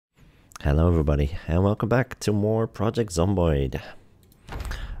Hello everybody, and welcome back to more Project Zomboid.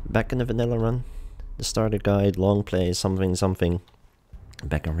 Back in the vanilla run, the starter guide, long play, something,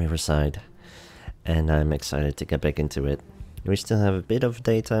 back on Riverside. And I'm excited to get back into it. We still have a bit of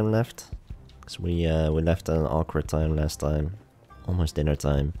daytime left, because we left at an awkward time last time, almost dinner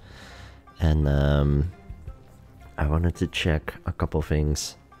time. And I wanted to check a couple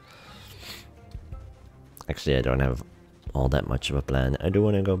things. Actually, I don't have all that much of a plan. I do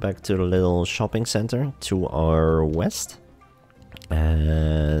want to go back to the little shopping center to our west,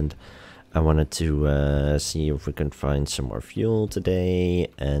 and I wanted to see if we can find some more fuel today,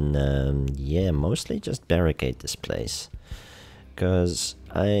 and yeah, mostly just barricade this place, because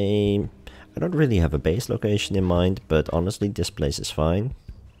I don't really have a base location in mind, but honestly this place is fine.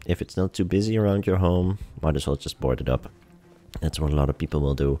 If it's not too busy around your home, might as well just board it up. That's what a lot of people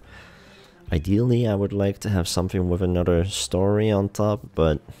will do. Ideally, I would like to have something with another story on top,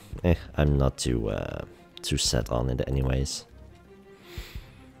 but I'm not too set on it anyways.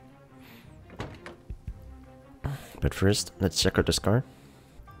 But first, let's check out this car.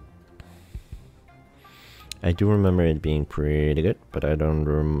 I do remember it being pretty good, but I don't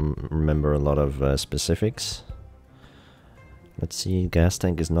remember a lot of specifics. Let's see, gas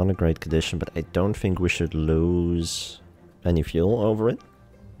tank is not in great condition, but I don't think we should lose any fuel over it.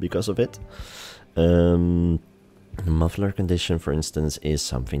 Because of it. The muffler condition, for instance, is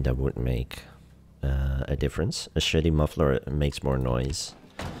something that would make a difference. A shitty muffler makes more noise,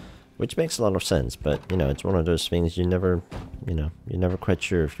 which makes a lot of sense, but you know, it's one of those things you're never quite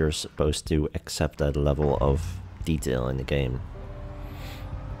sure if you're supposed to accept that level of detail in the game.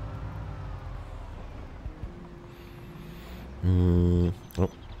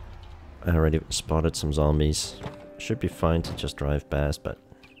 Oh, I already spotted some zombies. Should be fine to just drive past, but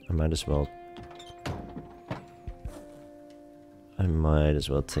I might as well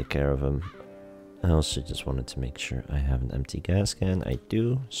take care of him. I also just wanted to make sure I have an empty gas can. I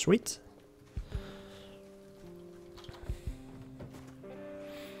do. Sweet.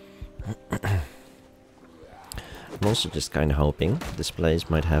 I'm also just kind of hoping this place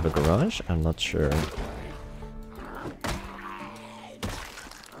might have a garage. I'm not sure.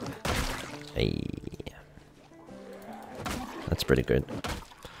 Hey. That's pretty good.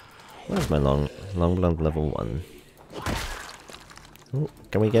 Where's my long blunt level 1? Ooh,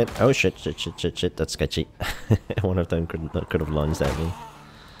 can we get... Oh shit, that's sketchy. One of them could have lunged at me.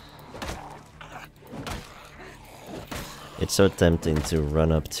 It's so tempting to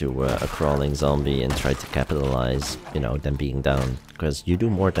run up to a crawling zombie and try to capitalize, you know, them being down. Because you do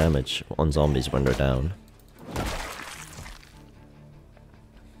more damage on zombies when they're down.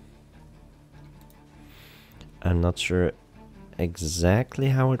 I'm not sure exactly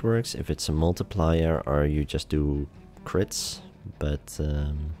how it works, if it's a multiplier or you just do crits, but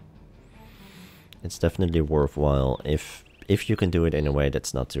it's definitely worthwhile if you can do it in a way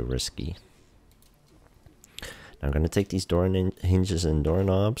that's not too risky. Now I'm gonna take these door hinges and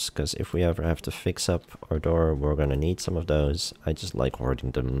doorknobs, because if we ever have to fix up our door, we're gonna need some of those. I just like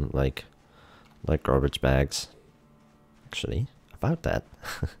hoarding them like garbage bags. Actually, about that.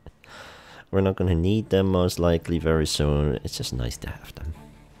 We're not going to need them most likely very soon. It's just nice to have them.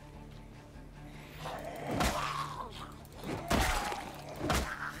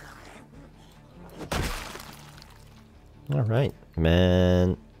 Alright,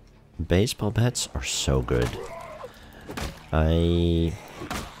 man. Baseball bats are so good. I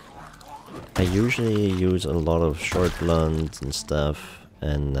usually use a lot of short blunts and stuff.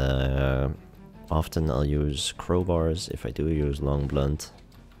 And often I'll use crowbars if I do use long blunt.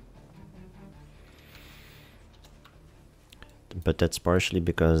 But that's partially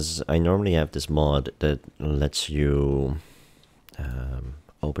because I normally have this mod that lets you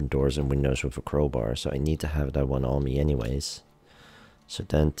open doors and windows with a crowbar, so I need to have that one on me anyways. So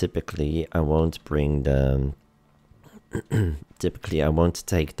then typically I won't bring the... typically I won't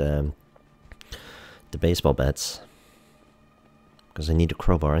take the baseball bats, because I need a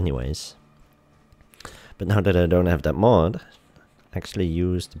crowbar anyways. But now that I don't have that mod, I actually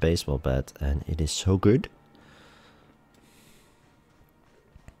use the baseball bat, and it is so good.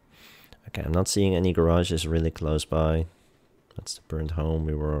 Okay, I'm not seeing any garages really close by. That's the burnt home.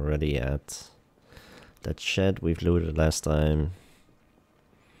 We were already at that shed we've looted last time.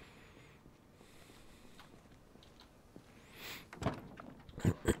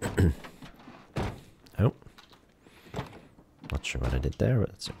 Oh. Not sure what I did there,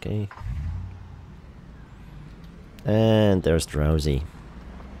 but it's okay. And there's Drowsy.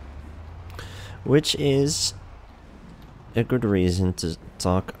 Which is a good reason to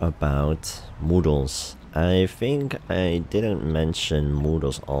talk about Moodles. I think I didn't mention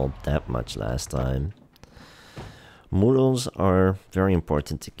Moodles all that much last time. Moodles are very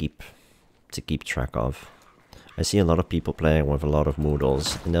important to keep track of. I see a lot of people playing with a lot of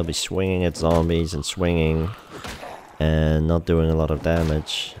Moodles, and they'll be swinging at zombies and swinging and not doing a lot of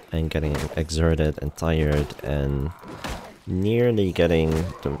damage and getting exerted and tired and nearly getting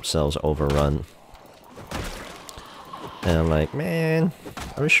themselves overrun. And I'm like, man,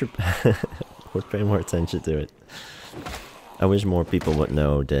 I wish you would pay more attention to it. I wish more people would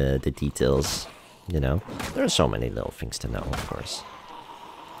know the details, you know. There are so many little things to know, of course.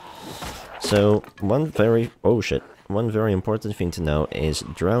 So, one very important thing to know is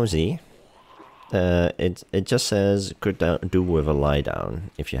drowsy. It just says could do with a lie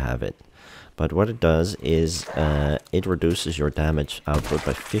down if you have it. But what it does is it reduces your damage output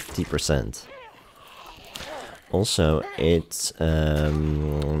by 50%. Also, it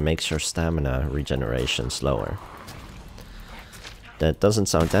makes your stamina regeneration slower. That doesn't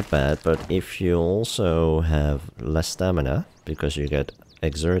sound that bad, but if you also have less stamina because you get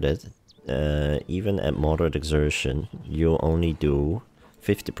exerted, even at moderate exertion, you only do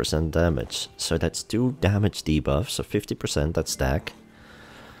 50% damage. So that's 2 damage debuffs, so 50% that stack.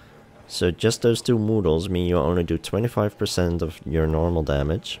 So just those 2 Moodles mean you only do 25% of your normal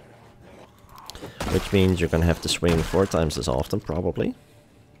damage. Which means you're gonna have to swing 4 times as often, probably.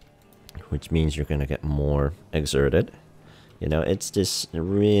 Which means you're gonna get more exerted. You know, it's this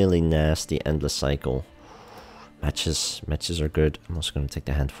really nasty, endless cycle. Matches are good. I'm also gonna take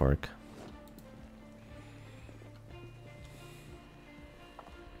the hand fork.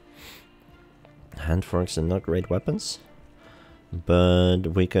 Hand forks are not great weapons, but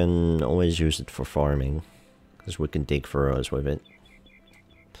we can always use it for farming, because we can dig furrows with it.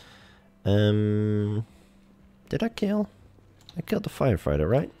 Did I kill? I killed the firefighter,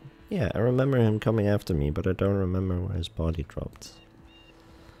 right? Yeah, I remember him coming after me, but I don't remember where his body dropped.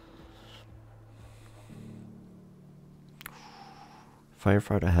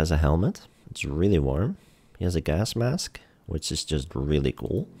 Firefighter has a helmet. It's really warm. He has a gas mask, which is just really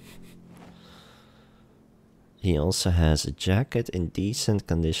cool. He also has a jacket in decent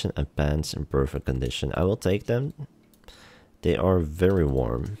condition and pants in perfect condition. I will take them. They are very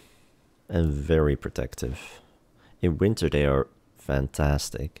warm and very protective. In winter they are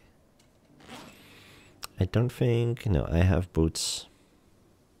fantastic. I don't think... no, I have boots.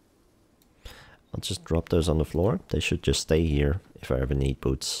 I'll just drop those on the floor. They should just stay here if I ever need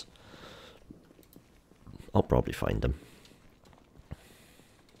boots. I'll probably find them.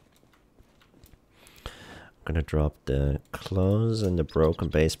 I'm gonna drop the clothes and the broken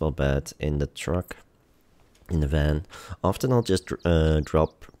baseball bat in the truck, in the van. Often I'll just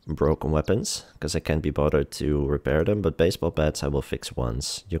drop broken weapons, because I can't be bothered to repair them, but baseball bats I will fix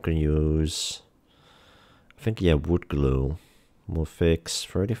once. You can use... I think, yeah, wood glue will fix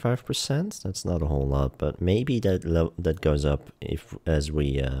 35%. That's not a whole lot, but maybe that goes up as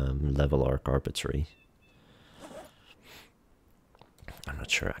we level our carpentry. I'm not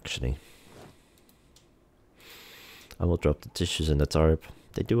sure, actually. I will drop the tissues in the tarp.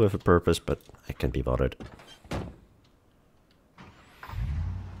 They do have a purpose, but I can't be bothered.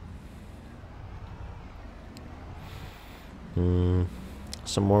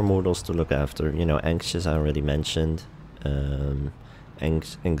 Some more Moodles to look after. You know, anxious I already mentioned.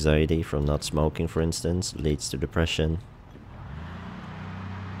 Anxiety from not smoking, for instance, leads to depression.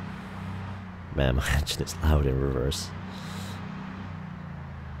 Man, my engine is loud in reverse.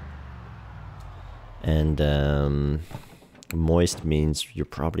 And moist means you're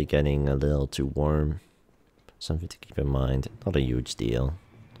probably getting a little too warm. Something to keep in mind. Not a huge deal.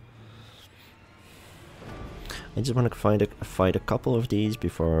 I just want to fight a couple of these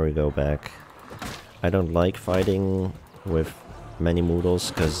before we go back. I don't like fighting with many Moodles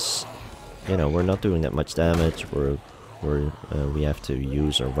because, you know, we're not doing that much damage. We have to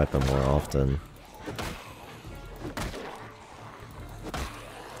use our weapon more often.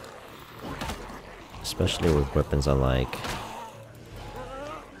 Especially with weapons I like.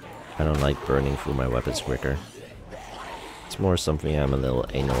 I don't like burning through my weapons quicker. It's more something I'm a little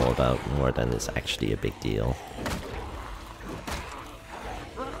anal about more than it's actually a big deal.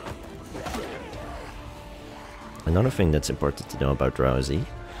 Another thing that's important to know about drowsy,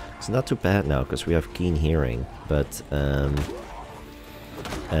 it's not too bad now because we have keen hearing, but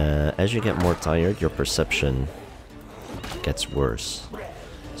as you get more tired, your perception gets worse.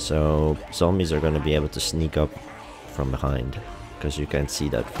 So zombies are going to be able to sneak up from behind, because you can't see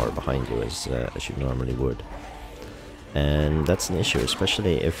that far behind you as you normally would. And that's an issue,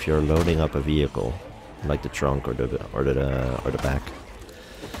 especially if you're loading up a vehicle. like the trunk or the back.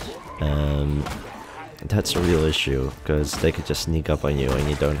 That's a real issue, because they could just sneak up on you and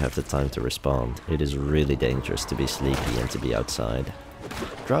you don't have the time to respond. It is really dangerous to be sleepy and to be outside.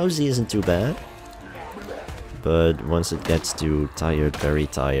 Drowsy isn't too bad, but once it gets to tired, very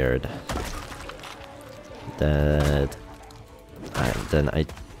tired, then I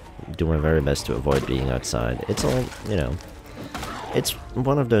do my very best to avoid being outside. It's all, you know, it's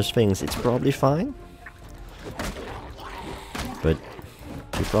one of those things, it's probably fine, but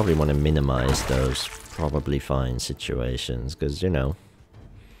you probably want to minimize those probably fine situations, because, you know,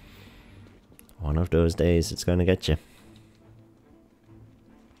 one of those days it's gonna get you.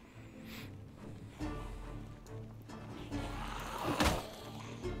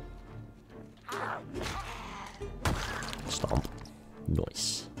 Stomp.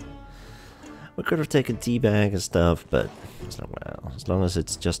 Nice. We could have taken teabag and stuff, but it's not, well, as long as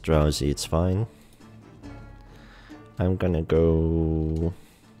it's just drowsy, it's fine. I'm gonna go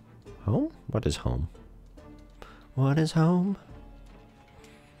home? What is home? What is home?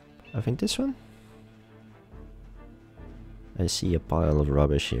 I think this one? I see a pile of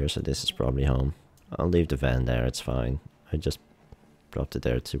rubbish here, so this is probably home. I'll leave the van there, it's fine. I just dropped it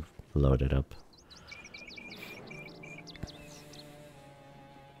there to load it up.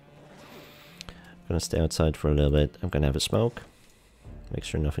 I'm gonna stay outside for a little bit. I'm gonna have a smoke. Make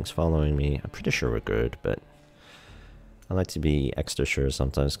sure nothing's following me. I'm pretty sure we're good, but I like to be extra sure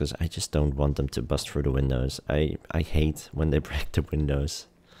sometimes, because I just don't want them to bust through the windows. I hate when they break the windows.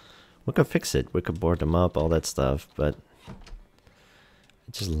 We could fix it, we could board them up, all that stuff, but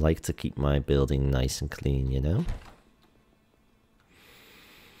I just like to keep my building nice and clean, you know?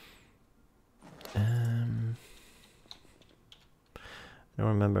 I don't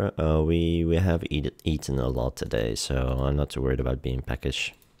remember. Oh, we have eaten a lot today, so I'm not too worried about being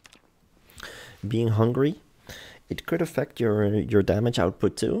peckish. Being hungry, it could affect your damage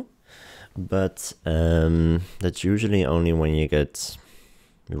output too, but that's usually only when you get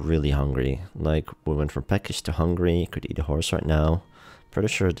really hungry. Like, we went from peckish to hungry. You could eat a horse right now. Pretty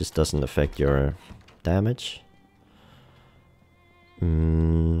sure this doesn't affect your damage.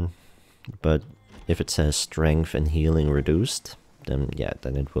 But if it says strength and healing reduced, then yeah,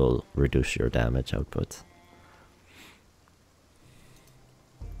 then it will reduce your damage output.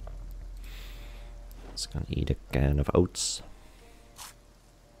 Just gonna eat a can of oats.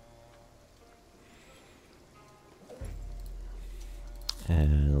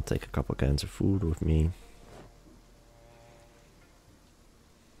 And I'll take a couple cans of food with me.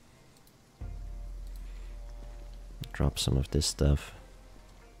 Drop some of this stuff.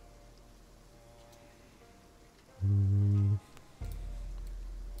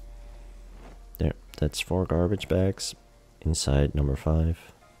 There, that's 4 garbage bags inside number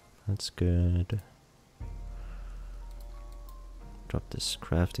 5. That's good. Drop this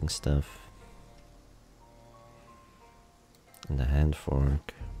crafting stuff. And the hand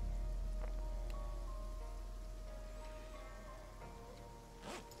fork.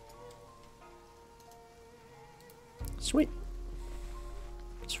 Sweet.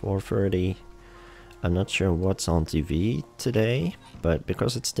 It's 4:30. I'm not sure what's on TV today, but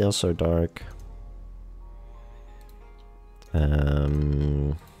because it's still so dark,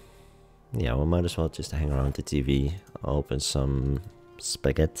 yeah, we might as well just hang around the TV. I'll open some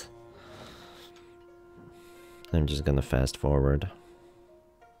spaghetti. I'm just gonna fast forward.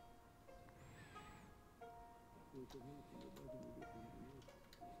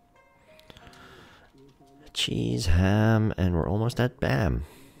 Cheese, ham, and we're almost at BAM.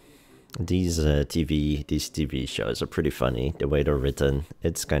 These TV shows are pretty funny, the way they're written.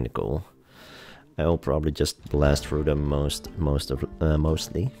 It's kind of cool. I'll probably just blast through them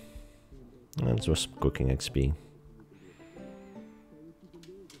mostly. That's just cooking XP.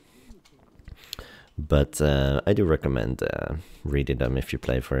 But I do recommend reading them if you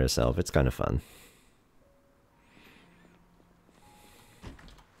play for yourself. It's kind of fun.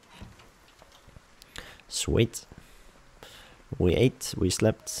 Sweet. We ate, we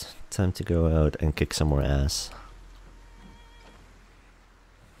slept. Time to go out and kick some more ass.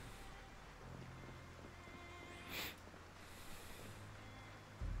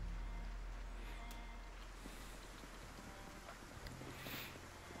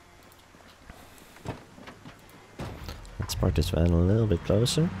 Let's park this van a little bit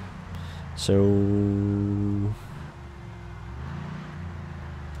closer. So...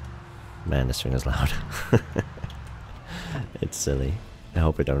 Man, this thing is loud. It's silly. I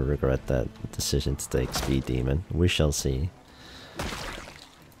hope I don't regret that decision to take Speed Demon. We shall see.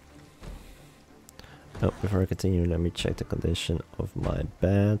 Oh, before I continue, let me check the condition of my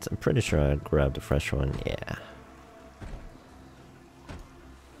bed. I'm pretty sure I grabbed a fresh one, yeah.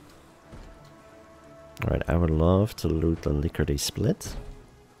 Alright, I would love to loot the liquor split.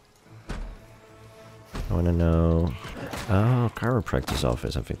 I wanna know... Oh, chiropractor's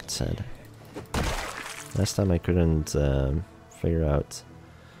office, I think it said. Last time I couldn't figure out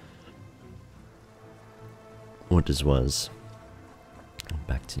what this was.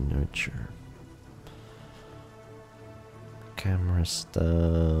 Back to nurture. Camera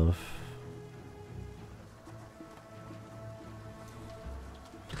stuff.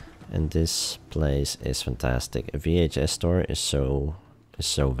 And this place is fantastic. A VHS store is so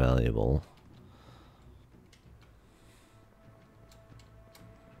valuable.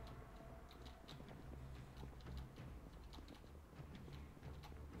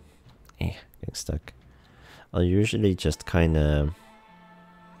 Getting stuck. I'll usually just kinda...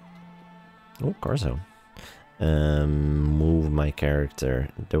 Oh, car zone. Move my character.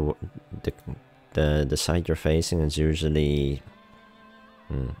 The side you're facing is usually...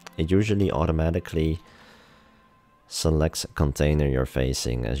 It usually automatically selects a container you're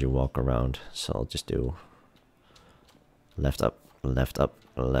facing as you walk around. So I'll just do left up, left up,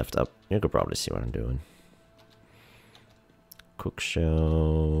 left up. You could probably see what I'm doing. Cook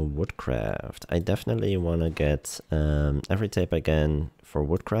show, woodcraft. I definitely want to get every tape again for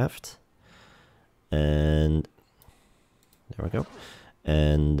woodcraft. And there we go.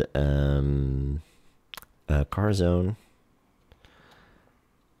 And car zone.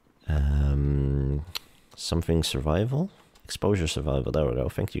 Something survival, exposure survival. There we go.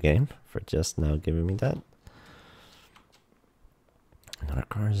 Thank you, game, for just now giving me that. Another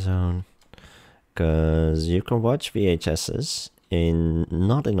car zone, because you can watch VHSs in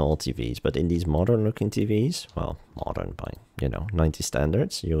not in all TVs, but in these modern-looking TVs. Well, modern by 90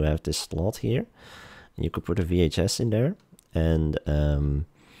 standards. You have this slot here, and you could put a VHS in there, and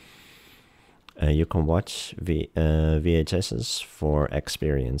you can watch VHSs for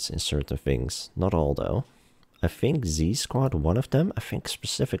experience in certain things. Not all, though. I think Z Squad, one of them, I think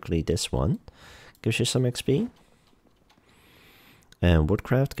specifically this one, gives you some XP. And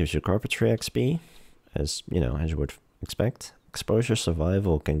Woodcraft gives you Carpentry XP, as you would expect. Exposure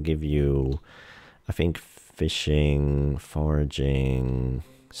Survival can give you, I think, fishing, foraging,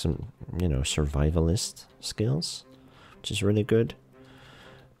 some, survivalist skills, which is really good.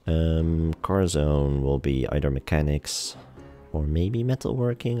 Car zone will be either mechanics or maybe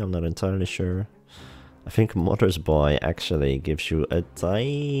metalworking, I'm not entirely sure. I think Mother's Boy actually gives you a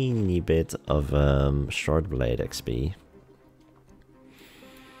tiny bit of short blade XP.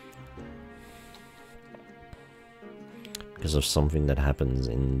 Because of something that happens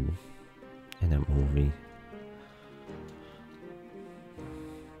in that movie.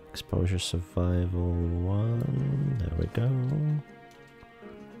 Exposure Survival 1, there we go.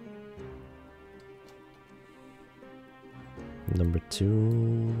 Number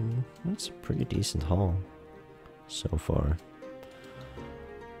 2, that's a pretty decent haul so far.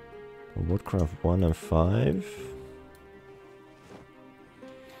 Woodcraft 1 and 5.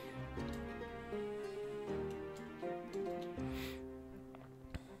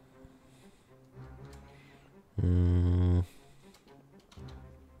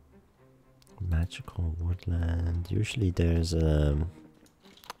 Magical woodland. Usually there's a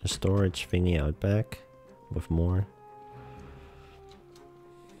storage thingy out back with more.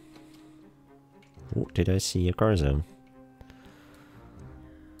 Oh, did I see a car zone?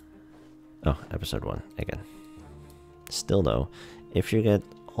 Oh, episode 1 again. Still though, if you get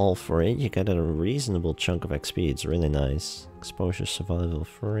all 3, you get a reasonable chunk of XP. It's really nice. Exposure Survival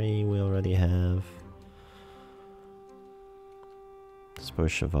 3 we already have.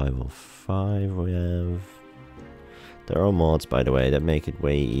 Exposure Survival 5 we have. There are mods, by the way, that make it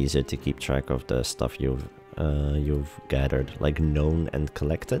way easier to keep track of the stuff you've gathered, like known and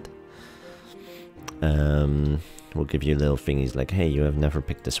collected. Will give you little thingies like, hey, you have never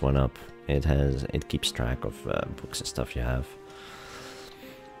picked this one up. It keeps track of books and stuff you have.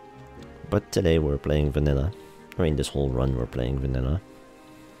 But today we're playing vanilla. I mean, this whole run we're playing vanilla.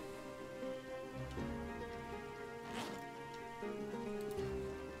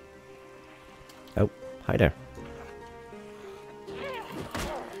 Oh, hi there.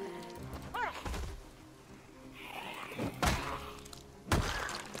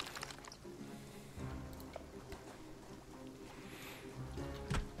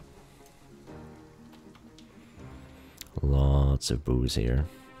 Lots of booze here.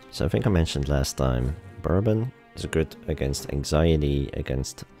 So I think I mentioned last time, bourbon is good against anxiety,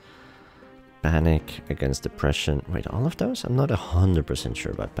 against Panic against depression. Wait, all of those? I'm not 100%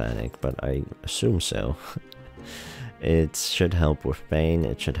 sure about panic, but I assume so. It should help with pain.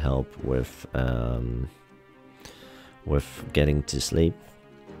 It should help with getting to sleep.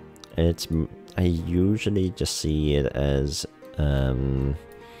 I usually just see it as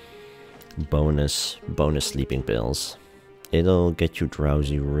bonus sleeping pills. It'll get you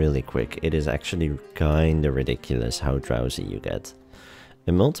drowsy really quick. It is actually kinda ridiculous how drowsy you get.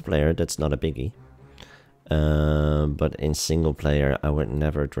 In multiplayer, that's not a biggie. But in single player, I would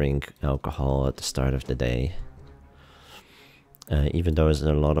never drink alcohol at the start of the day. Even though there's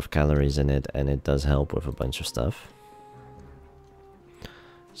a lot of calories in it, and it does help with a bunch of stuff.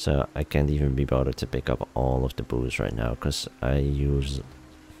 So I can't even be bothered to pick up all of the booze right now, because I use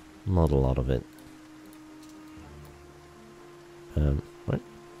not a lot of it. What?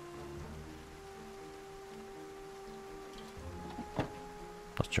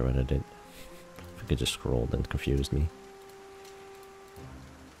 Not sure what I did. If I could just scroll, then confused me.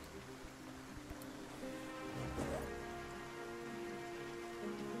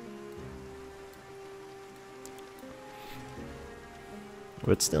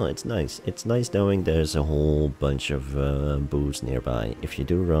 But still, it's nice. It's nice knowing there's a whole bunch of booze nearby. If you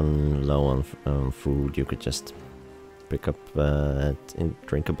do run low on food, you could just pick up and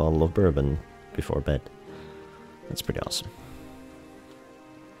drink a bottle of bourbon before bed. That's pretty awesome.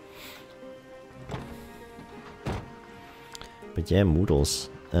 But yeah, Moodles.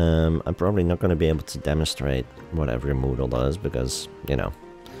 I'm probably not going to be able to demonstrate what every Moodle does because, you know,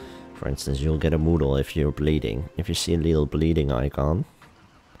 for instance, you'll get a Moodle if you're bleeding. If you see a little bleeding icon...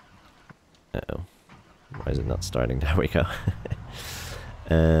 Uh-oh. Why is it not starting? There we go.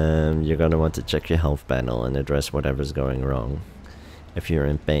 You're gonna want to check your health panel and address whatever's going wrong. If you're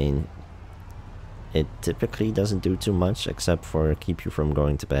in pain, it typically doesn't do too much except for keep you from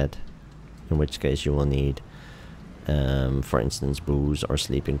going to bed. In which case you will need, for instance, booze or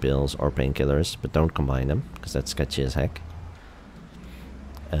sleeping pills or painkillers, but don't combine them, because that's sketchy as heck.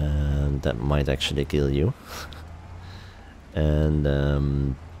 That might actually kill you.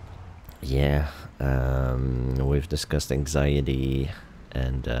 And yeah, we've discussed anxiety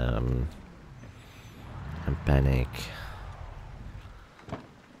and panic,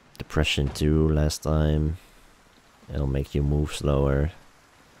 depression too last time. It'll make you move slower.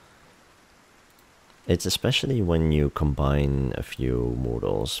 It's especially when you combine a few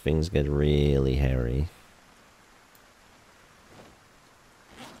Moodles, things get really hairy.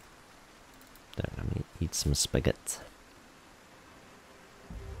 There, let me eat some spaghetti.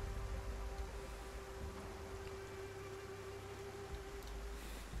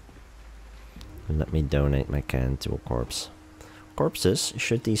 And let me donate my can to a corpse. Corpses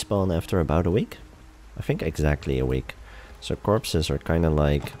should despawn after about a week. I think exactly a week. So corpses are kind of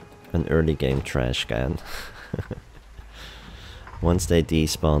like an early game trash can. Once they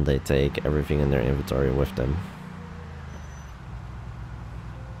despawn, they take everything in their inventory with them.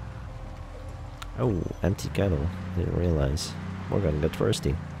 Oh, empty kettle. Didn't realize. We're gonna get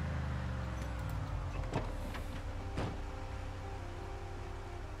thirsty.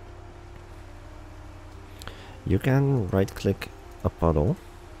 You can right-click a puddle.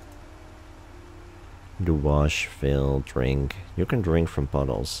 Do wash, fill, drink. You can drink from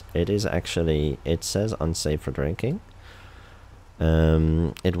puddles. It is actually, it says unsafe for drinking.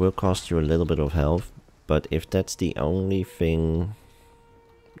 It will cost you a little bit of health, but if that's the only thing,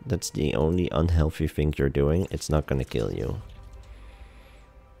 that's the only unhealthy thing you're doing, it's not gonna kill you.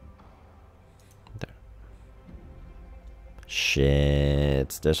 There.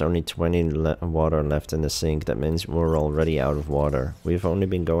 Shit, there's only 20 water left in the sink. That means we're already out of water. We've only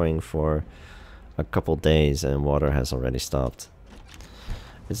been going for a couple days and water has already stopped.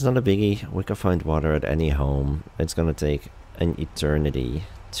 It's not a biggie. We can find water at any home. It's gonna take an eternity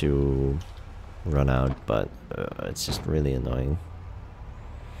to run out, but it's just really annoying.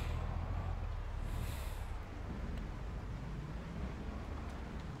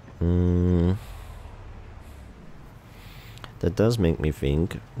 That does make me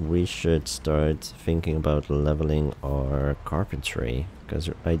think we should start thinking about leveling our carpentry, because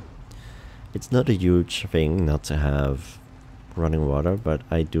it's not a huge thing not to have running water, but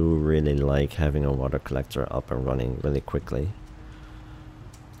I do really like having a water collector up and running really quickly.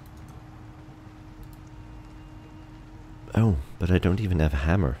 Oh, but I don't even have a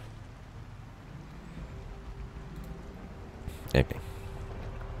hammer. Okay.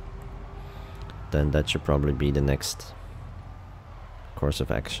 Then that should probably be the next course of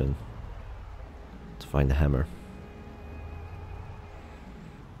action. To find a hammer.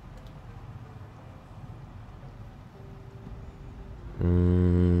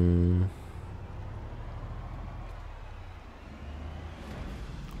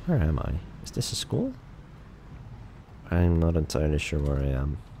 Where am I? Is this a school? I'm not entirely sure where I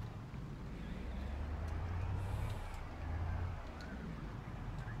am.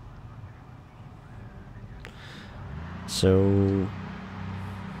 So,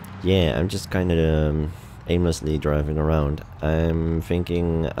 yeah, I'm just kind of aimlessly driving around. I'm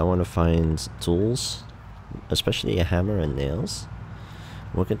thinking I want to find tools, especially a hammer and nails.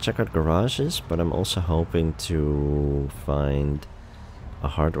 We can check out garages, but I'm also hoping to find a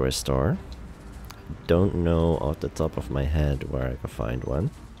hardware store. Don't know off the top of my head where I can find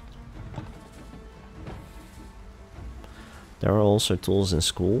one. There are also tools in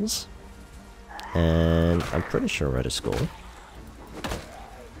schools, and I'm pretty sure we're at a school.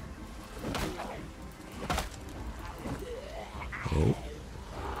 Oh.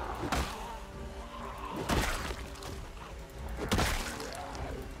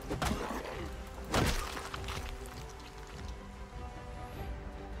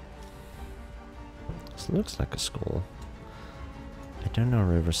 This looks like a school. I don't know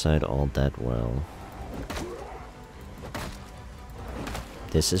Riverside all that well.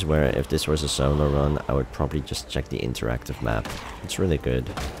 This is where, if this was a solo run, I would probably just check the interactive map. It's really good.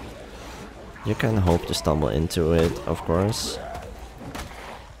 You can hope to stumble into it, of course.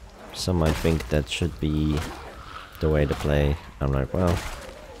 Some might think that should be the way to play. I'm like, well,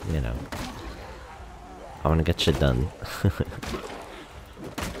 you know. I wanna get shit done.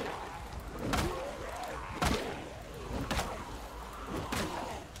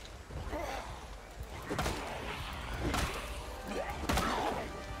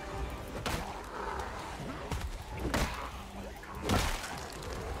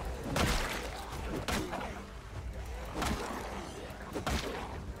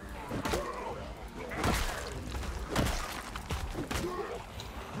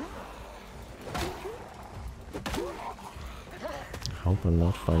 Hope I'm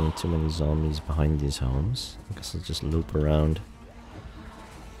not finding too many zombies behind these homes. I guess I'll just loop around.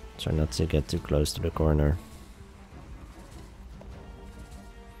 Try not to get too close to the corner.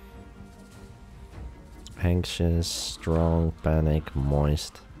 Anxious, strong, panic,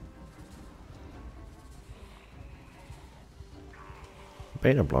 moist.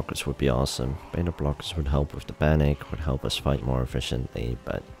 Beta blockers would be awesome. Beta blockers would help with the panic, would help us fight more efficiently,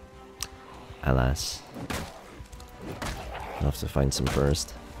 but alas. I'll have to find some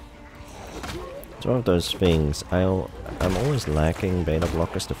first. It's one of those things, I'm always lacking beta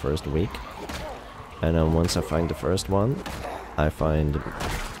blockers the first week. And then once I find the first one, I find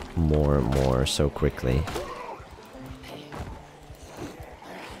more and more so quickly.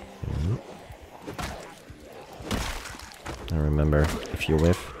 And remember, if you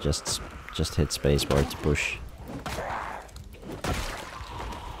whiff, just hit spacebar to push.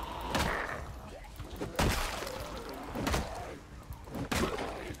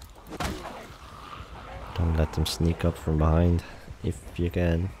 Don't let them sneak up from behind, if you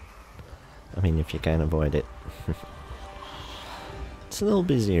can. I mean, if you can avoid it. It's a little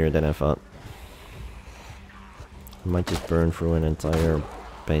busier than I thought. I might just burn through an entire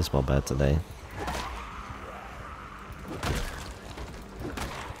baseball bat today.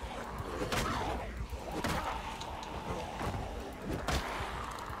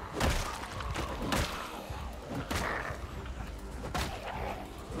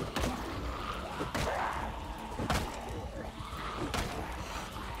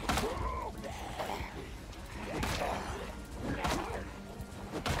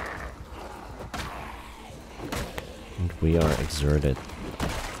 We are exerted.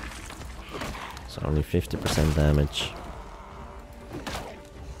 So only 50% damage.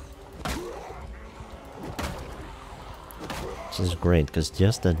 Which is great, because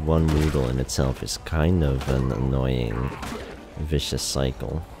just that one Moodle in itself is kind of an annoying, vicious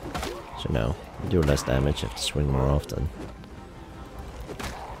cycle. So no, you do less damage, you have to swing more often.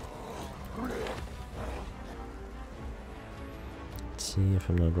 Let's see if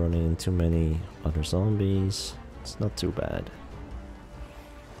I'm not running into many other zombies. It's not too bad.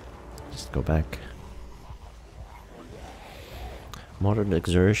 Just go back. Moderate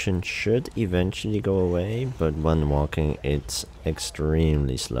exertion should eventually go away, but when walking it's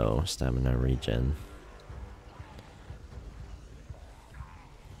extremely slow stamina regen.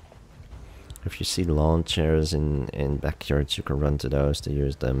 If you see lawn chairs in backyards, you can run to those to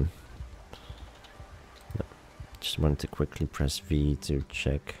use them. No, just wanted to quickly press V to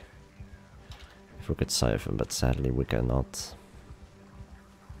check if we could siphon, but sadly we cannot.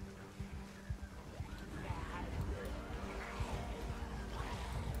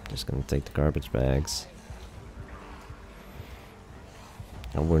 Just gonna take the garbage bags.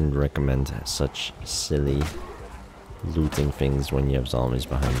 I wouldn't recommend such silly looting things when you have zombies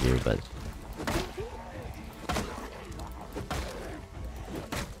behind you, but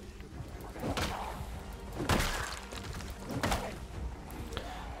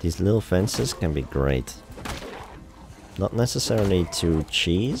these little fences can be great. Not necessarily to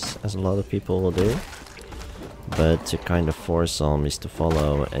cheese, as a lot of people will do, but to kind of force zombies to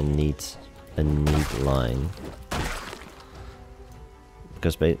follow a neat line.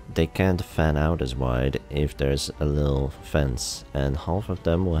 Because they can't fan out as wide if there's a little fence, and half of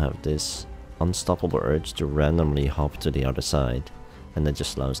them will have this unstoppable urge to randomly hop to the other side, and that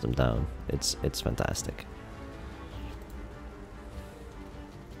just slows them down. It's fantastic.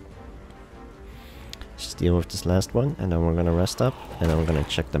 Just deal with this last one, and then we're gonna rest up, and then we're gonna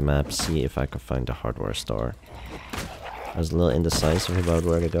check the map, see if I can find the hardware store. I was a little indecisive about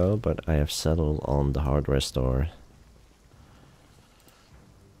where to go, but I have settled on the hardware store.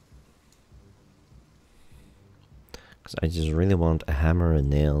 Because I just really want a hammer and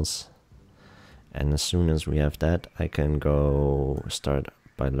nails. And as soon as we have that, I can go start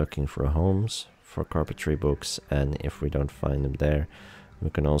by looking for homes, for carpentry books, and if we don't find them there, we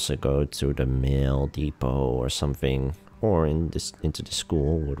can also go to the mail depot or something, or into the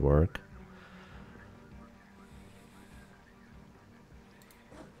school would work.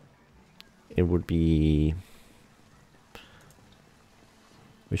 It would be...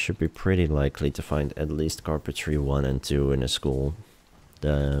 we should be pretty likely to find at least carpentry 1 and 2 in a school.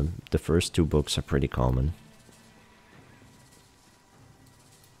 The first 2 books are pretty common.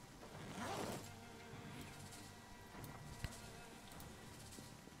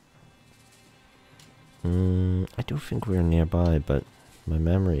 I do think we're nearby, but my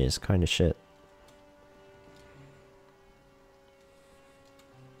memory is kinda shit.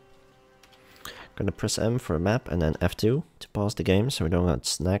 Gonna press M for a map and then F2 to pause the game so we don't get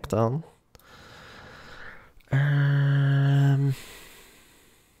snacked on.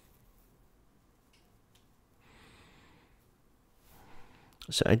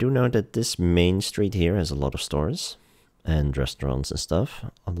 So I do know that this main street here has a lot of stores and restaurants and stuff,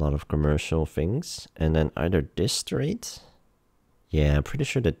 a lot of commercial things, and then either this street, yeah, I'm pretty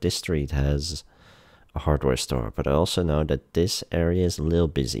sure that this street has a hardware store, but I also know that this area is a little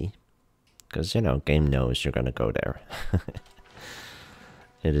busy, because, you know, game knows you're gonna go there.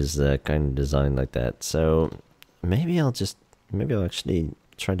 It is kind of designed like that, so maybe I'll actually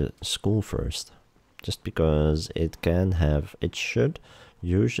try the school first, just because it should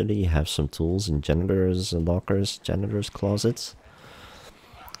usually have some tools in janitors' lockers, janitors' closets,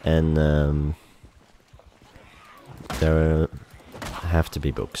 and there have to be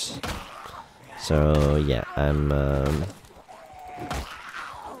books. So yeah, I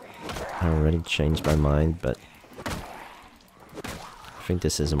already changed my mind, but I think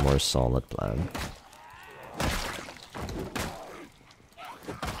this is a more solid plan.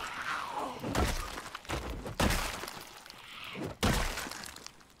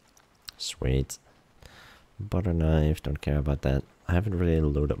 Sweet. Butter knife, don't care about that. I haven't really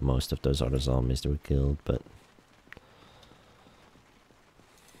loaded up most of those other zombies that we killed, but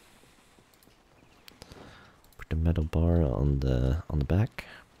put the metal bar on the back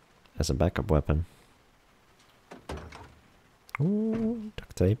as a backup weapon. Ooh,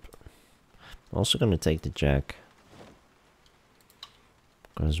 duct tape. I'm also gonna take the jack,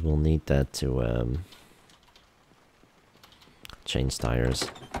 because we'll need that to change tires.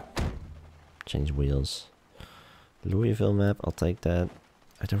 Change wheels. Louisville map, I'll take that.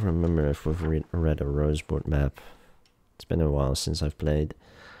 I don't remember if we've read a Rosewood map. It's been a while since I've played.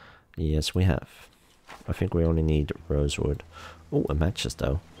 Yes, we have. I think we only need Rosewood. Oh, a matches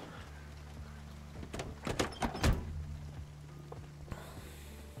though.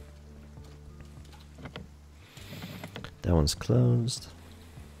 That one's closed.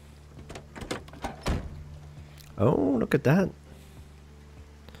 Oh, look at that.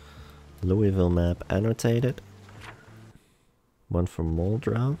 Louisville map annotated. One from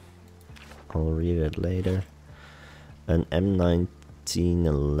Muldrow. I'll read it later. An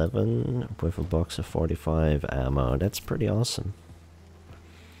M1911 with a box of 45 ammo. That's pretty awesome.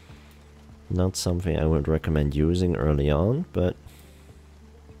 Not something I would recommend using early on, but...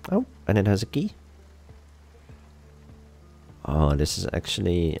 oh, and it has a key. Oh, this is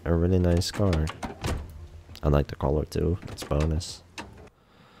actually a really nice car. I like the color too, it's bonus.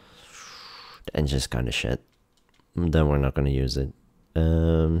 The engine's kinda shit. Then we're not gonna use it.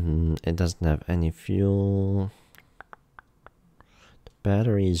 It doesn't have any fuel. The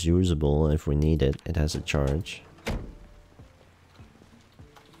battery is usable if we need it. It has a charge.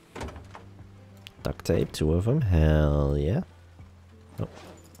 Duct tape, 2 of them. Hell yeah. Oh.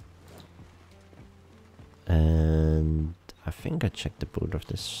 And I think I checked the boot of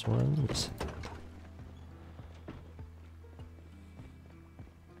this one. Yes.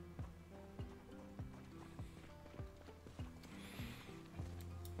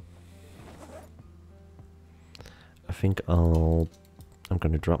 I think I'm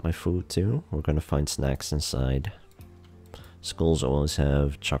gonna drop my food too. We're gonna find snacks inside. Schools always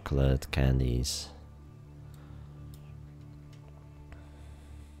have chocolate, candies.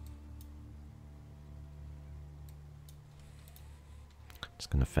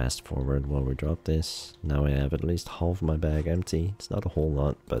 Just gonna fast forward while we drop this. Now I have at least half my bag empty. It's not a whole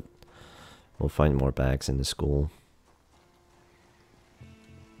lot, but we'll find more bags in the school.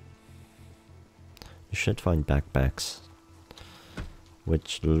 You should find backpacks,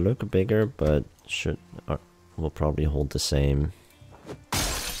 which look bigger, but will probably hold the same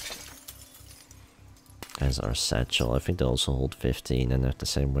as our satchel. I think they also hold 15 and have the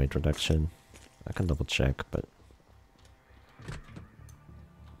same weight reduction. I can double check, but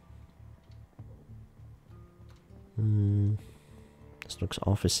this looks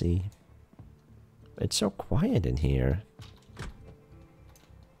officey. It's so quiet in here.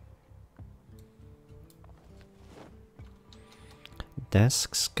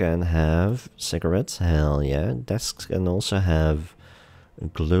 Desks can have cigarettes, hell yeah. Desks can also have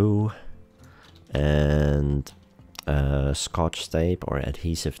glue and scotch tape or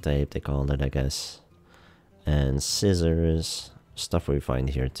adhesive tape, they call it, I guess. And scissors, stuff we find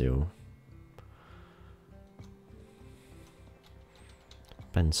here too.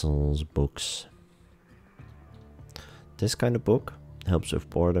 Pencils, books. This kind of book helps with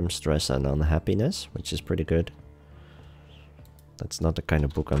boredom, stress, and unhappiness, which is pretty good. That's not the kind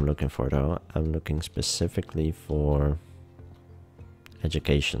of book I'm looking for though. I'm looking specifically for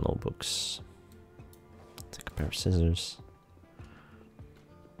educational books. Take a pair of scissors.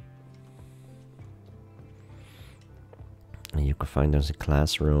 And you can find those in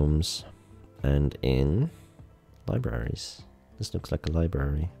classrooms and in libraries. This looks like a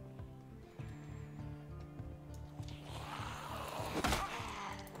library.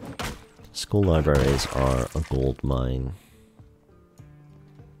 School libraries are a gold mine.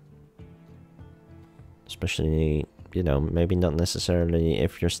 Especially, you know, maybe not necessarily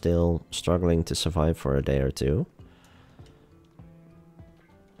if you're still struggling to survive for a day or two.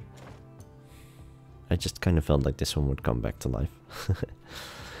 I just kind of felt like this one would come back to life.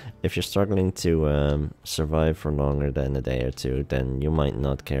 If you're struggling to survive for longer than a day or two, then you might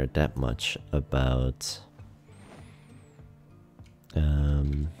not care that much about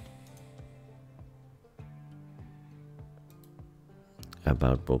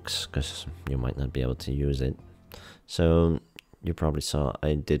books, because you might not be able to use it. So you probably saw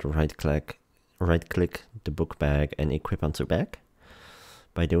I did right click the book bag and equip onto bag.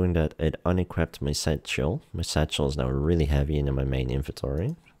 By doing that, it unequipped my satchel. My satchel is now really heavy in my main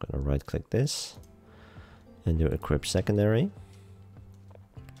inventory. I'm gonna right click this and do equip secondary,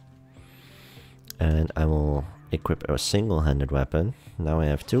 and I will equip a single-handed weapon. Now I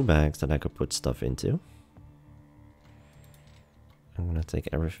have two bags that I could put stuff into. I'm gonna take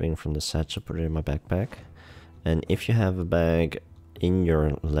everything from the satchel, put it in my backpack. And if you have a bag in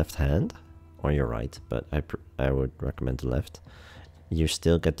your left hand, or your right, but I would recommend the left, you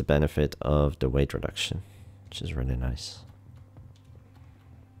still get the benefit of the weight reduction, which is really nice.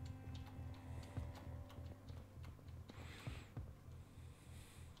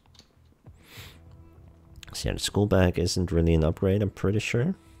 So yeah, the school bag isn't really an upgrade, I'm pretty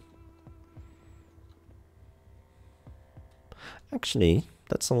sure. Actually,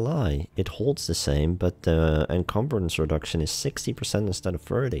 that's a lie. It holds the same, but the encumbrance reduction is 60% instead of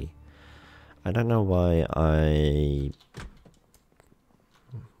 30%. I don't know why I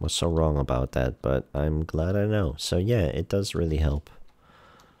was so wrong about that, but I'm glad I know. So yeah, it does really help.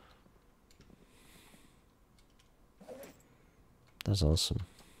 That's awesome.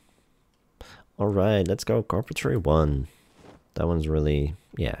 Alright, let's go Carpentry 1. That one's really,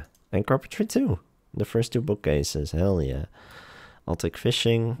 yeah. And Carpentry 2. The first two bookcases, hell yeah. I'll take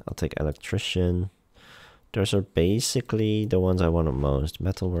fishing, I'll take electrician. Those are basically the ones I wanted most.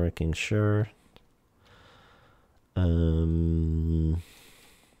 Metalworking, sure.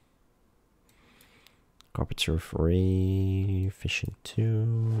 Carpenter 3, fishing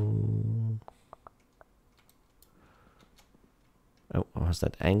 2. Oh, what was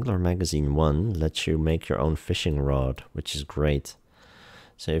that? Angler Magazine 1 lets you make your own fishing rod, which is great.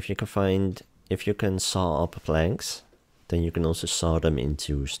 So if you can saw up planks, then you can also saw them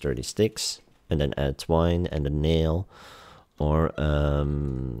into sturdy sticks, and then add twine and a nail, or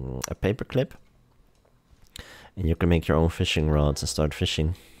a paper clip. And you can make your own fishing rods and start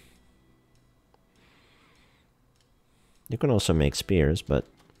fishing. You can also make spears, but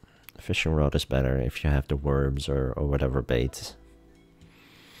a fishing rod is better if you have the worms or whatever bait.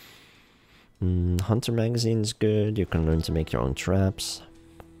 Hunter magazine is good. You can learn to make your own traps.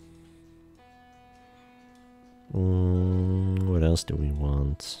 What else do we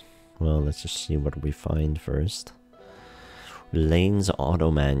want? Well, let's just see what we find first. Lane's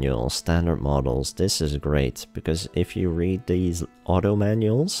auto manual, standard models. This is great because if you read these auto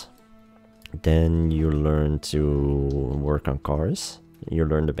manuals, then you learn to work on cars. You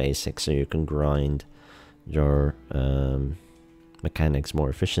learn the basics so you can grind your mechanics more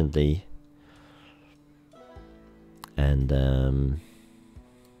efficiently. And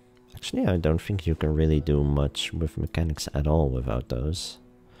actually, I don't think you can really do much with mechanics at all without those.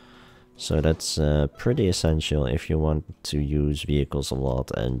 So that's pretty essential if you want to use vehicles a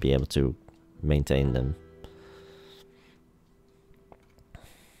lot and be able to maintain them.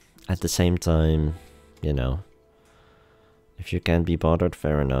 At the same time, you know, if you can't be bothered,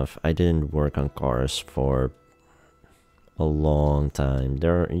 fair enough. I didn't work on cars for a long time.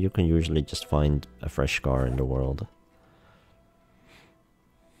 You can usually just find a fresh car in the world.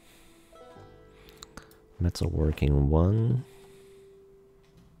 Metalworking 1.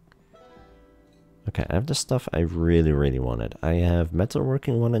 Okay, I have the stuff I really wanted. I have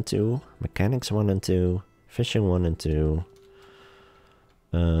metalworking 1 and 2, mechanics 1 and 2, fishing 1 and 2,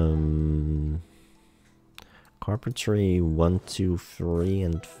 carpentry 1, 2, 3,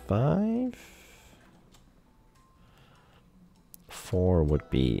 and 5. 4 would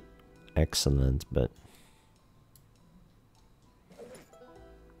be excellent, but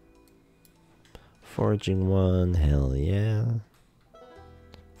foraging 1, hell yeah.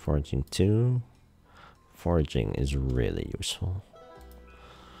 Foraging 2. Foraging is really useful.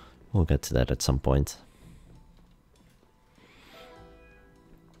 We'll get to that at some point.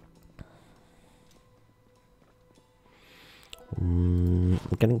 I'm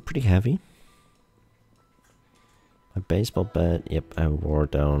getting pretty heavy. My baseball bat, yep, I wore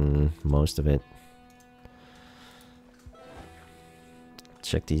down most of it.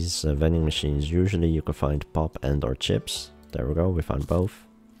 Check these vending machines. Usually you can find pop and or chips. There we go, we found both.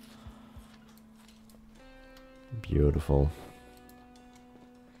 Beautiful.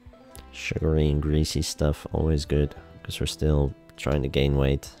 Sugary and greasy stuff, always good, because we're still trying to gain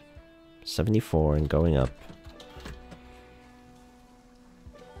weight. 74 and going up.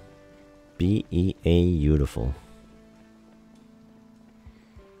 BEA beautiful.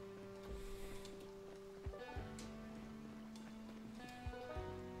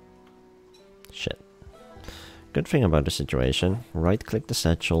 Shit. Good thing about the situation, right click the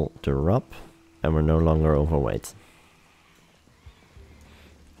satchel to rub, and we're no longer overweight.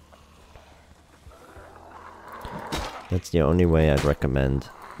 That's the only way I'd recommend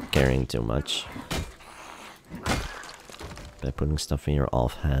carrying too much. By putting stuff in your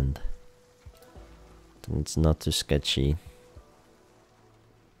offhand. Then it's not too sketchy.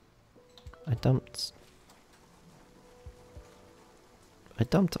 I dumped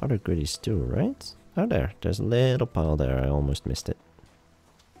other goodies too, right? Oh, there's a little pile there, I almost missed it.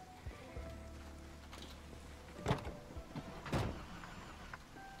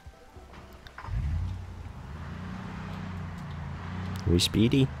 We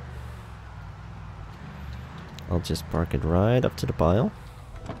speedy? I'll just park it right up to the pile.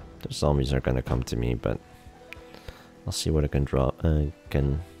 The zombies are gonna come to me, but I'll see what I can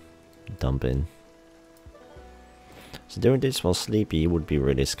can dump in. So doing this while sleepy would be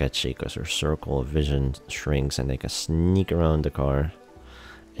really sketchy because their circle of vision shrinks and they can sneak around the car.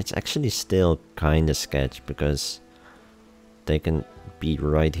 It's actually still kinda sketch because they can be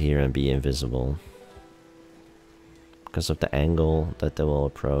right here and be invisible. Because of the angle that they will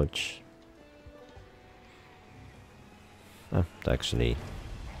approach. Oh, they actually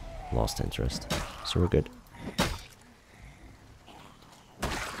lost interest. So we're good.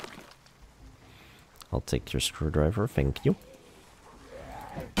 I'll take your screwdriver, thank you.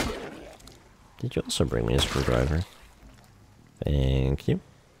 Did you also bring me a screwdriver? Thank you.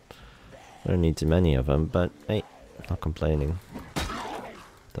 I don't need too many of them, but hey, not complaining.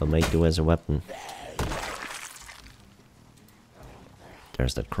 They'll make do as a weapon.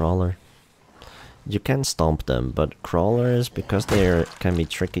 There's that crawler. You can stomp them, but crawlers, because they can be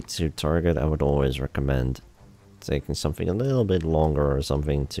tricky to target, I would always recommend taking something a little bit longer or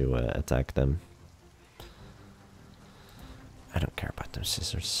something to attack them. I don't care about those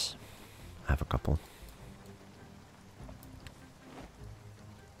scissors. I have a couple.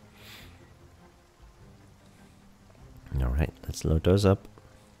 Alright, let's load those up.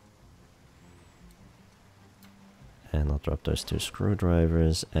 And I'll drop those two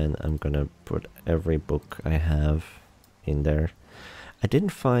screwdrivers, and I'm gonna put every book I have in there. I didn't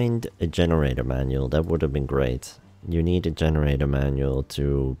find a generator manual. That would have been great. You need a generator manual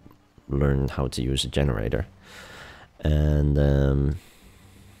to learn how to use a generator. And oh,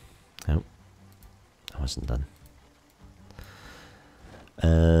 I wasn't done.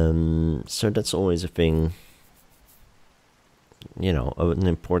 So that's always a thing, you know, an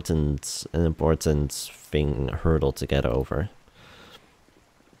important thing, hurdle to get over.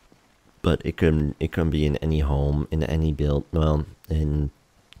 But it can be in any home, in any build, well, in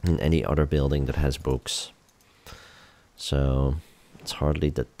any other building that has books. So it's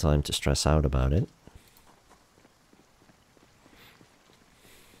hardly the time to stress out about it.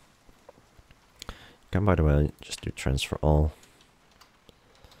 Can, by the way, just do transfer all.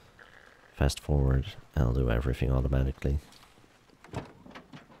 Fast forward, I'll do everything automatically.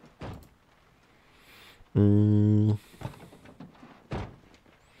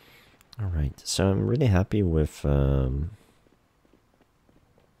 Alright, so I'm really happy with the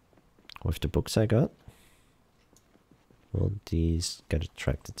books I got. Will these get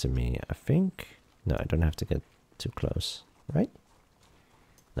attracted to me? I think. No, I don't have to get too close, right?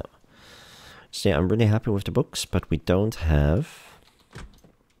 No. So yeah, I'm really happy with the books, but we don't have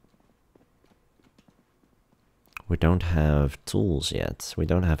tools yet. We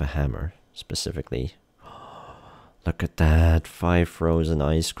don't have a hammer, specifically. Look at that, 5 frozen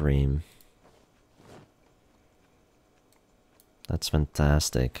ice cream. That's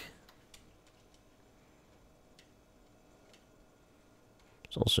fantastic.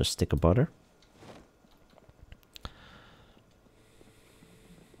 There's also a stick of butter.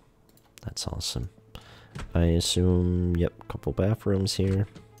 That's awesome. I assume, yep, couple bathrooms here.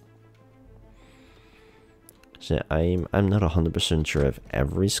 So I'm not 100% sure if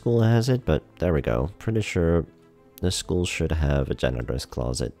every school has it, but there we go. Pretty sure the school should have a janitor's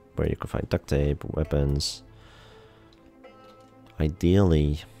closet where you can find duct tape, weapons.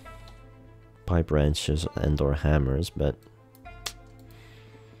 Ideally, pipe wrenches and or hammers, but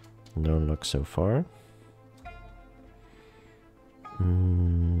no luck so far.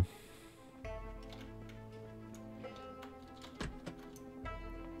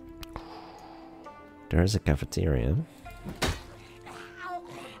 There's a cafeteria.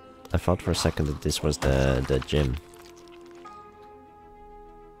 I thought for a second that this was the gym.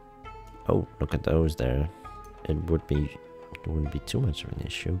 Oh, look at those there. It wouldn't be too much of an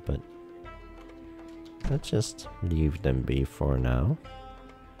issue, but let's just leave them be for now.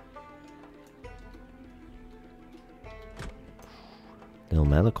 Little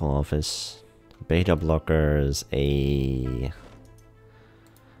medical office. Beta blockers.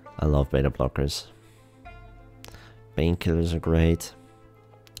 I love beta blockers. Painkillers are great.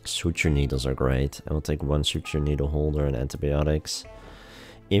 Suture needles are great. I will take 1 suture needle holder and antibiotics.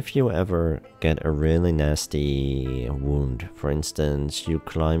 If you ever get a really nasty wound, for instance, you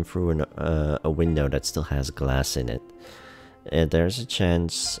climb through a window that still has glass in it, there's a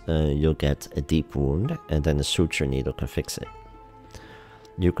chance you'll get a deep wound, and then a suture needle can fix it.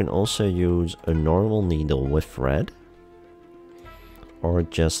 You can also use a normal needle with thread, or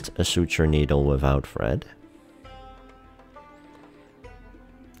just a suture needle without thread,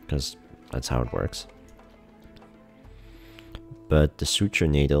 because that's how it works. But the suture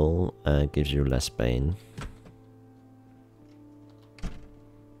needle gives you less pain.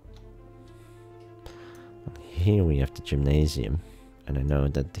 Here we have the gymnasium, and I know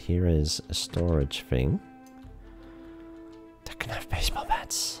that here is a storage thing that can have baseball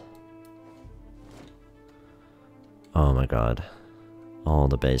bats. Oh my god. All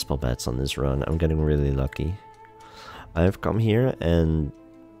the baseball bats on this run. I'm getting really lucky. I've come here and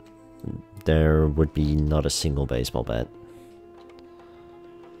there would be not a single baseball bat.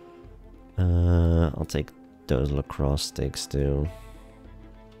 I'll take those lacrosse sticks too.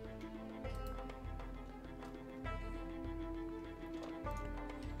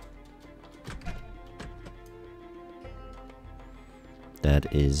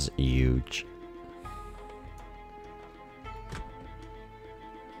 That is huge.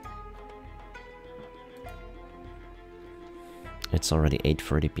 It's already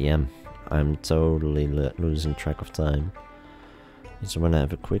 8:30 p.m. I'm totally losing track of time. Just want to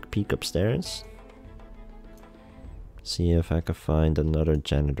have a quick peek upstairs. See if I can find another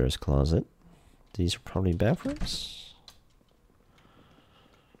janitor's closet. These are probably bathrooms.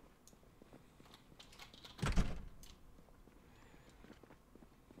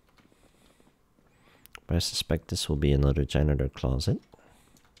 But I suspect this will be another janitor closet.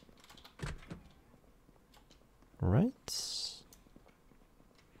 Right.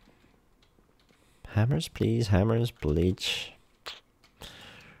 Hammers, please. Hammers, bleach.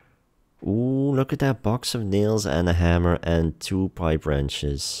 Ooh, look at that box of nails and a hammer and 2 pipe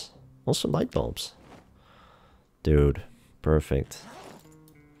wrenches. Also light bulbs. Dude, perfect.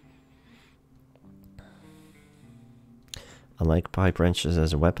 I like pipe wrenches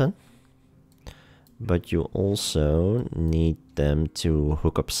as a weapon, but you also need them to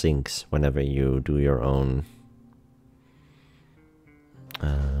hook up sinks whenever you do your own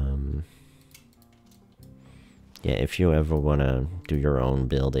yeah, if you ever want to do your own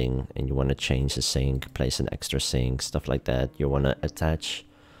building and you want to change the sink, place an extra sink, stuff like that, you want to attach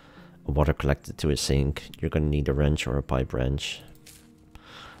a water collector to a sink, you're going to need a wrench or a pipe wrench.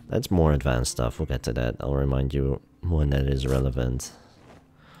 That's more advanced stuff, we'll get to that. I'll remind you when that is relevant.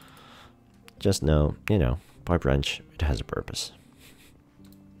 Just know, you know, pipe wrench, it has a purpose.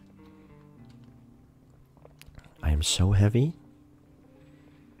 I am so heavy.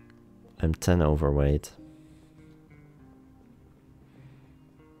 I'm 10 overweight.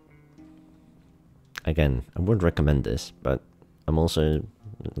 Again, I wouldn't recommend this, but I'm also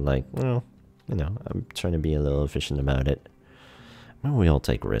like, well, you know, I'm trying to be a little efficient about it. Well, we all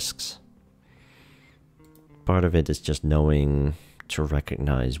take risks. Part of it is just knowing to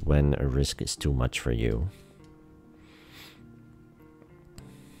recognize when a risk is too much for you.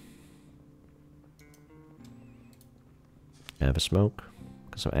 I have a smoke,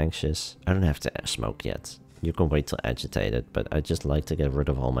 because I'm anxious. I don't have to smoke yet. You can wait till agitated, but I just like to get rid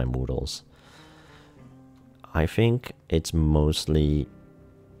of all my Moodles. I think it's mostly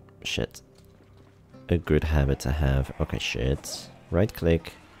shit. A good habit to have. Okay, shit. Right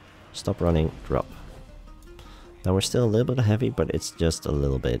click, stop running, drop. Now we're still a little bit heavy, but it's just a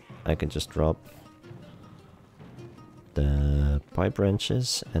little bit. I can just drop the pipe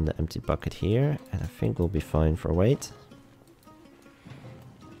wrenches and the empty bucket here, and I think we'll be fine for weight.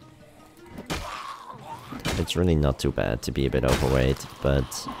 It's really not too bad to be a bit overweight,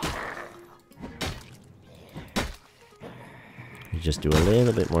 but you just do a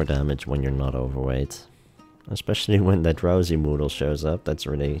little bit more damage when you're not overweight. Especially when that drowsy Moodle shows up, that's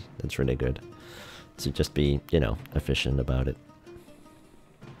really good. To just be, you know, efficient about it.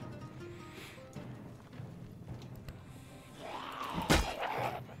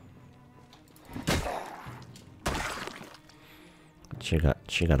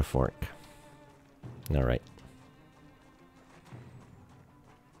 She got a fork. Alright.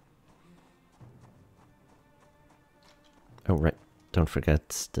 Oh right, don't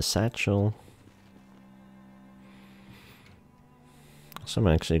forget the satchel. So I'm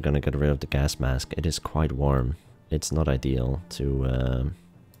actually gonna get rid of the gas mask. It is quite warm. It's not ideal to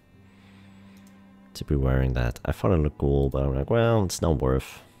be wearing that. I thought it looked cool, but I'm like, well, it's not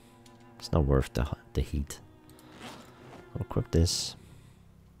worth the heat. I'll equip this.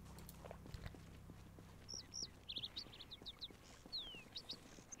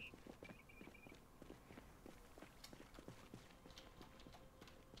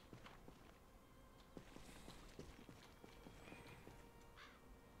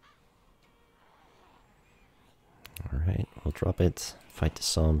 Alright, we'll drop it, fight the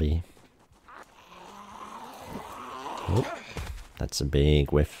zombie. Oh, that's a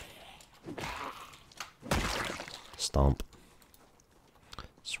big whiff. Stomp.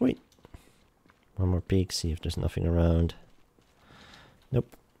 Sweet. One more peek, see if there's nothing around.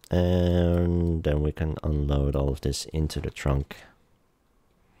 Nope. And then we can unload all of this into the trunk.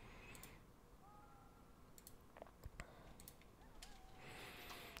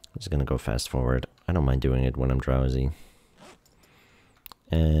 I'm just gonna go fast forward. I don't mind doing it when I'm drowsy.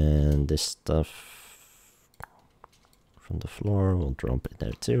 And this stuff from the floor, we'll drop it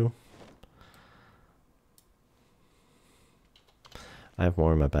there too. I have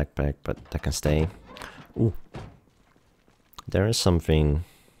more in my backpack, but that can stay. Ooh. There is something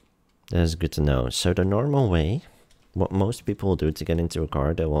that is good to know. So the normal way, what most people will do to get into a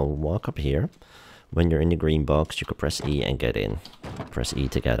car, they will walk up here. When you're in the green box, you can press E and get in. Press E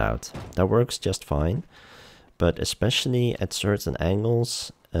to get out. That works just fine. But especially at certain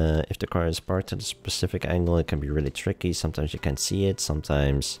angles, if the car is parked at a specific angle, it can be really tricky. Sometimes you can't see it.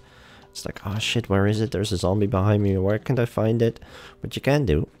 Sometimes it's like, oh shit, where is it? There's a zombie behind me. Where can I find it? What you can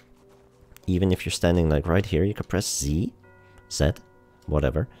do, even if you're standing like right here, you can press Z,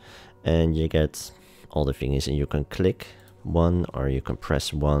 whatever. And you get all the thingies, and you can click 1 or you can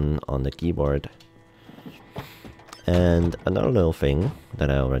press 1 on the keyboard. And another little thing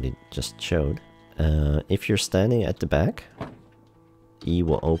that I already just showed, if you're standing at the back, E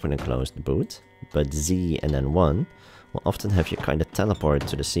will open and close the boot, but Z and then 1 will often have you kind of teleport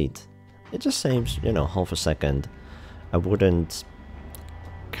to the seat. It just saves, you know, half a second. I wouldn't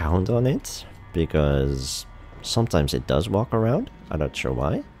count on it, because sometimes it does walk around, I'm not sure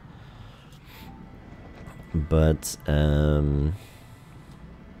why. but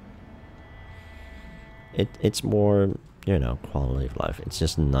it's more, you know, quality of life. It's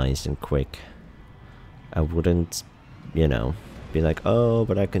just nice and quick. I wouldn't, you know, be like, oh,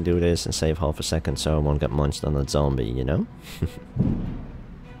 but I can do this and save half a second so I won't get munched on a zombie, you know?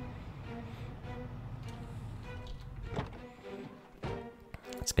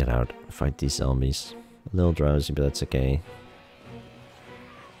 Let's get out, fight these zombies. A little drowsy, but that's okay.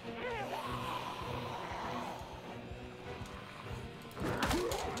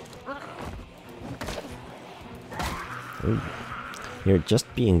 Ooh. Here, just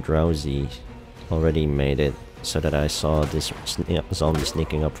being drowsy already made it so that I saw this zombie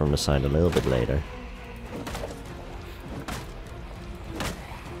sneaking up from the side a little bit later.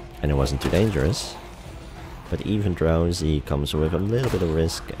 And it wasn't too dangerous. But even drowsy comes with a little bit of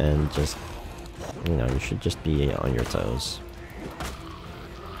risk, and just, you know, you should just be on your toes.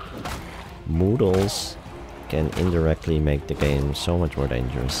 Moodles can indirectly make the game so much more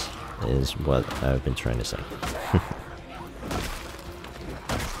dangerous, is what I've been trying to say.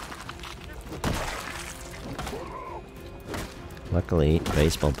 Luckily,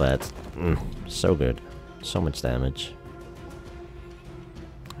 baseball bat, so good. So much damage.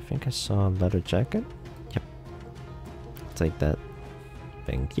 I think I saw a leather jacket. Yep. Take that.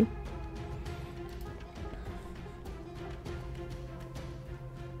 Thank you.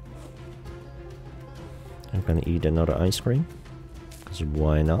 I'm gonna eat another ice cream. Because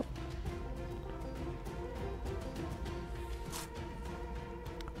why not?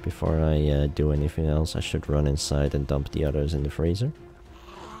 Before I do anything else, I should run inside and dump the others in the freezer.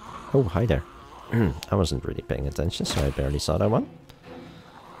 Oh, hi there. I wasn't really paying attention, so I barely saw that one.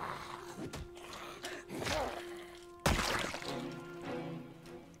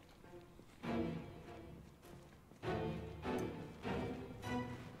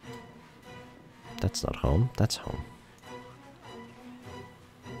 That's not home, that's home.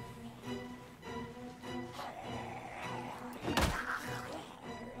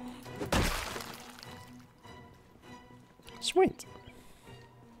 Sweet.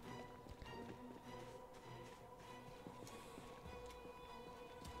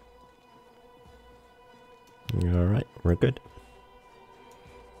 Alright, we're good.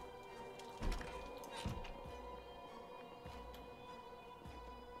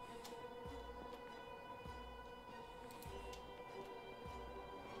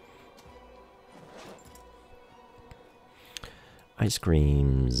 Ice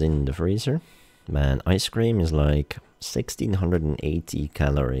cream's in the freezer. Man, ice cream is like 1680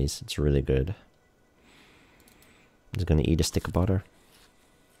 calories. It's really good. I'm just gonna eat a stick of butter.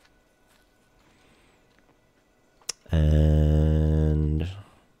 And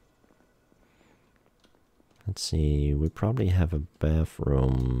let's see, we probably have a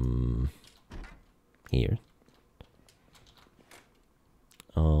bathroom here.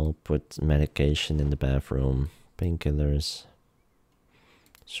 I'll put medication in the bathroom, painkillers.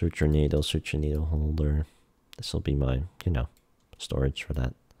 Suture needle holder. This will be my, you know, storage for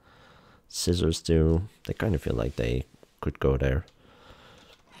that. Scissors too. They kind of feel like they could go there.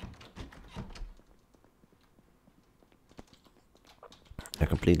 I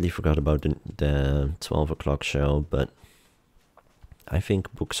completely forgot about the 12 o'clock show, but I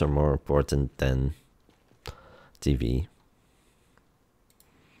think books are more important than TV.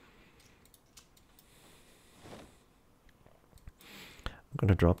 I'm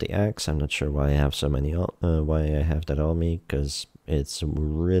gonna drop the axe. I'm not sure why I have so many. Why I have that on me, because it's a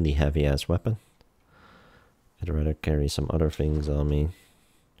really heavy ass weapon. I'd rather carry some other things on me.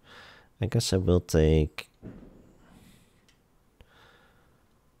 I guess I will take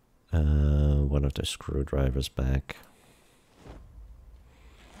one of the screwdrivers back,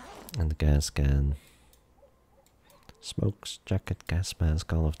 and the gas can, smokes, jacket, gas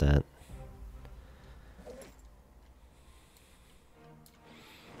mask, all of that.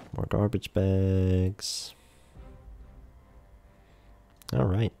 More garbage bags.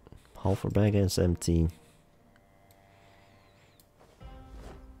 Alright, half a bag is empty.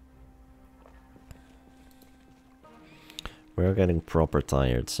 We're getting proper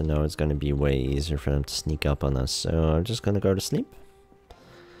tired, so now it's gonna be way easier for them to sneak up on us. So I'm just gonna go to sleep.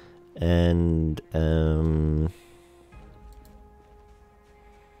 And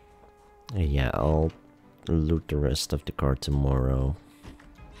yeah, I'll loot the rest of the car tomorrow.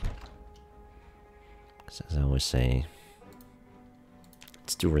 As I always say,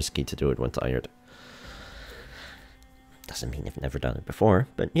 it's too risky to do it when tired. Doesn't mean I've never done it before,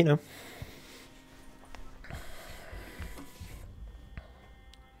 but you know.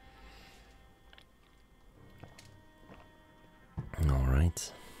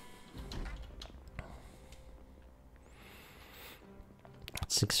 Alright.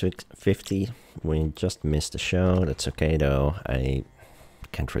 6:50. We just missed the show. That's okay though. I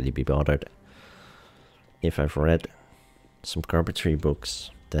can't really be bothered. If I've read some carpentry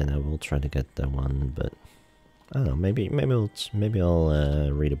books, then I will try to get that one. But I don't know. Maybe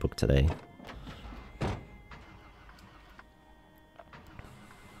I'll read a book today.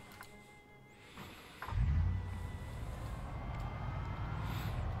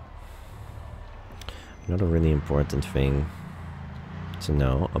 Another really important thing to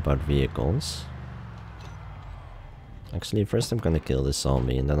know about vehicles. Actually, first I'm gonna kill this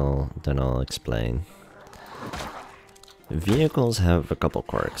zombie, and then I'll explain. Vehicles have a couple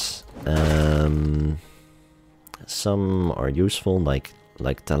quirks. Some are useful,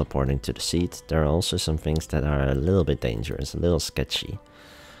 like teleporting to the seat. There are also some things that are a little bit dangerous, a little sketchy.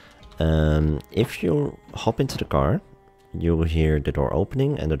 If you hop into the car, you will hear the door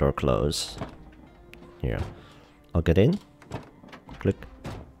opening and the door close. Here, I'll get in, click,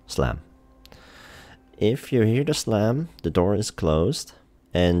 slam. If you hear the slam, the door is closed,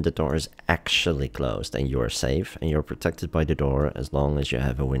 and the door is actually closed, and you are safe, and you're protected by the door as long as you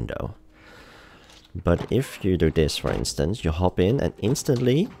have a window. But if you do this, for instance, you hop in, and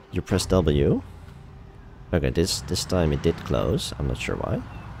instantly you press W. Okay, this time it did close, I'm not sure why.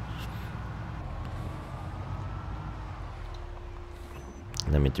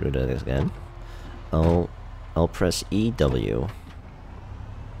 Let me do that again. I'll press EW.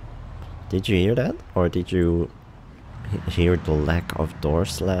 Did you hear that? Or did you hear the lack of door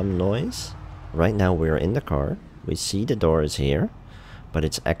slam noise? Right now we're in the car. We see the door is here, but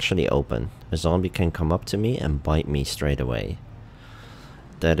it's actually open. A zombie can come up to me and bite me straight away.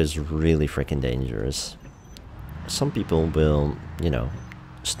 That is really freaking dangerous. Some people will, you know,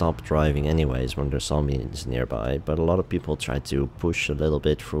 stop driving anyways when there's zombies nearby, but a lot of people try to push a little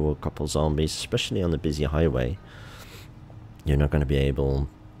bit through a couple zombies, especially on the busy highway. You're not going to be able,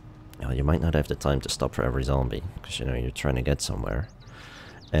 you might not have the time to stop for every zombie, because you know you're trying to get somewhere,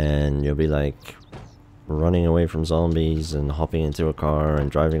 and you'll be like running away from zombies and hopping into a car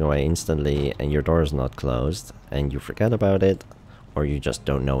and driving away instantly, and your door is not closed, and you forget about it, or you just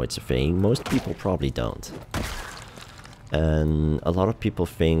don't know it's a thing. Most people probably don't. And a lot of people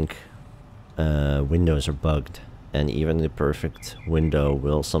think windows are bugged, and even the perfect window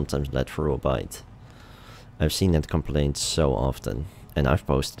will sometimes let through a bite. I've seen that complaint so often, and I've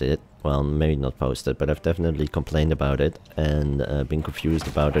posted it. Well, maybe not posted, but I've definitely complained about it and been confused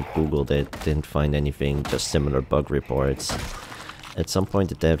about it, googled it, didn't find anything, just similar bug reports. At some point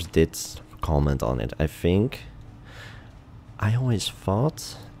the devs did comment on it. I always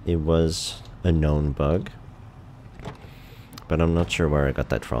thought it was a known bug, but I'm not sure where I got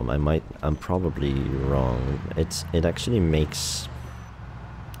that from. I'm probably wrong. It actually makes,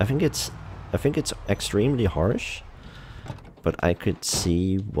 I think it's extremely harsh, but I could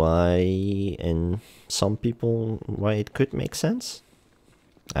see why in some people why it could make sense.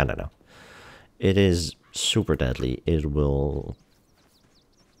 I don't know. It is super deadly. It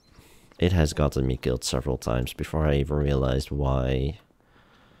has gotten me killed several times before I even realized why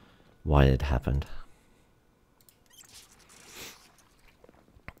it happened.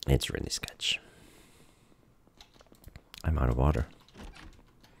 It's really sketch. I'm out of water.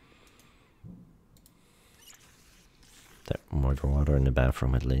 More water in the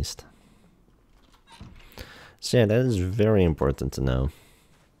bathroom at least. So yeah, that is very important to know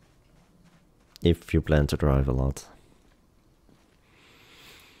if you plan to drive a lot.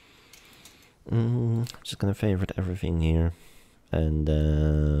 I'm just gonna favorite everything here, and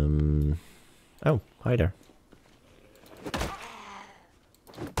oh, hi there.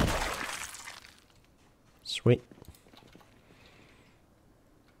 Sweet.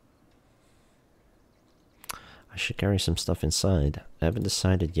 I should carry some stuff inside. I haven't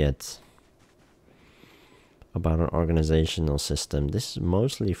decided yet about an organizational system. This is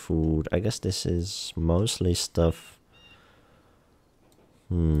mostly food. I guess this is mostly stuff.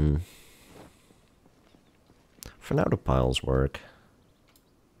 For now the piles work.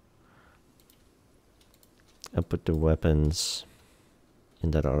 I'll put the weapons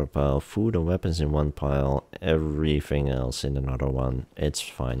in that other pile. Food and weapons in one pile. Everything else in another one. It's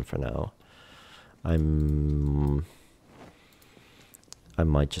fine for now. I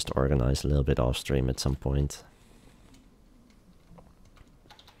might just organize a little bit off stream at some point.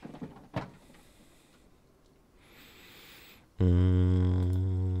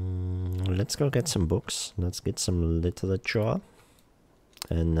 Let's go get some books. Let's get some literature.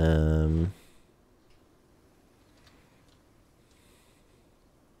 And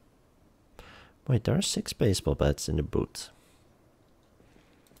wait, there are 6 baseball bats in the boot.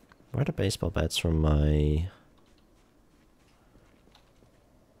 Where are the baseball bats from my...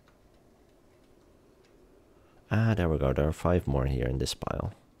 Ah, there we go. There are 5 more here in this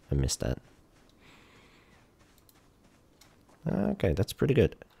pile. I missed that. Okay, that's pretty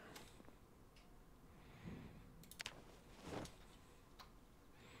good.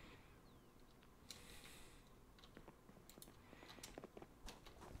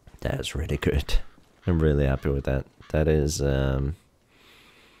 That's really good. I'm really happy with that. That is, I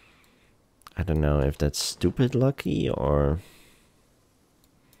don't know if that's stupid lucky or...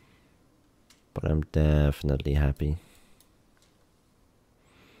 But I'm definitely happy.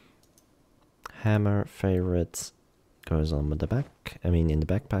 Hammer favorite goes on with the back. I mean in the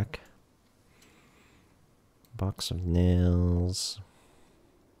backpack. Box of nails.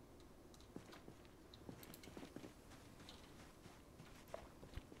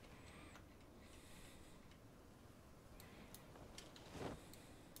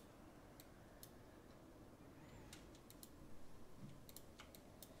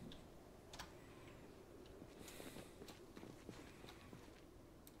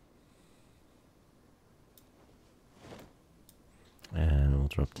 And we'll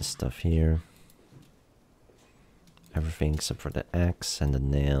drop this stuff here. Everything except for the axe and the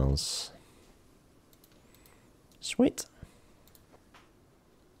nails. Sweet.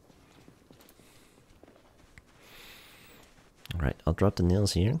 Alright, I'll drop the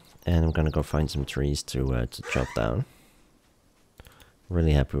nails here. And I'm gonna go find some trees to chop down.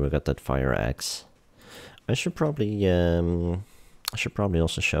 Really happy we got that fire axe. I should probably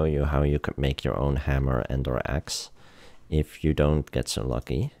also show you how you could make your own hammer and or axe. If you don't get so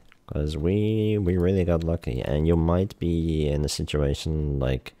lucky, because we really got lucky, and you might be in a situation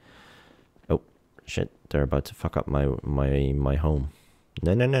like, oh shit, they're about to fuck up my home.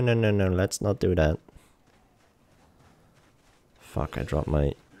 No, let's not do that. Fuck, I dropped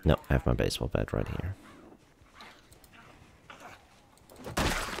my... No, I have my baseball bat right here.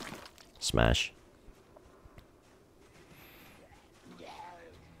 Smash.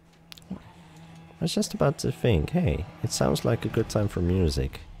 I was just about to think, hey, it sounds like a good time for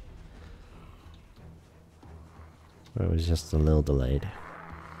music. But it was just a little delayed.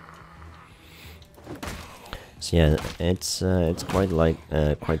 So yeah, it's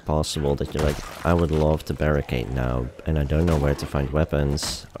quite possible that you're like, I would love to barricade now, and I don't know where to find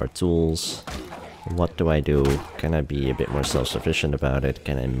weapons or tools. What do I do? Can I be a bit more self-sufficient about it?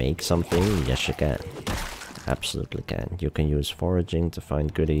 Can I make something? Yes, you can. Absolutely can. You can use foraging to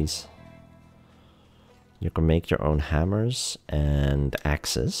find goodies. You can make your own hammers and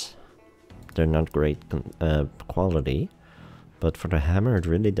axes. They're not great quality, but for the hammer it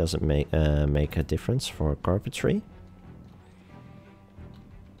really doesn't make a difference for carpentry.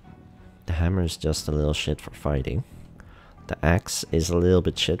 The hammer is just a little shit for fighting. The axe is a little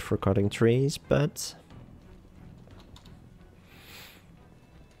bit shit for cutting trees, but...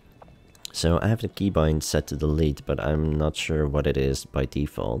 So I have the keybind set to delete, but I'm not sure what it is by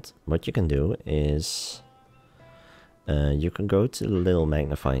default. What you can do is... you can go to the little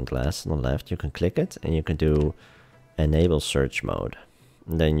magnifying glass on the left, you can click it, and you can do enable search mode.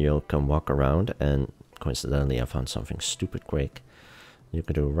 And then you can walk around, and coincidentally I found something stupid quick. You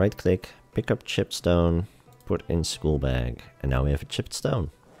can do right click, pick up chipped stone, put in school bag, and now we have a chipped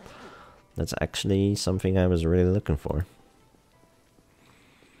stone. That's actually something I was really looking for.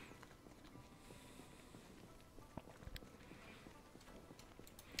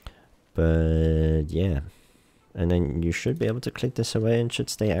 But yeah. And then you should be able to click this away and should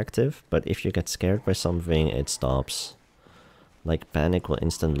stay active, but if you get scared by something, it stops. Like panic will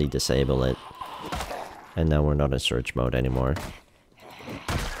instantly disable it. And now we're not in search mode anymore.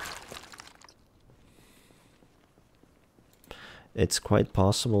 It's quite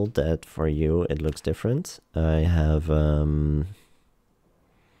possible that for you it looks different. I have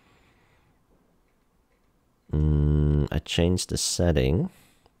I changed the setting.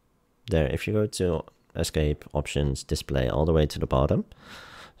 There, if you go to escape, options, display, all the way to the bottom.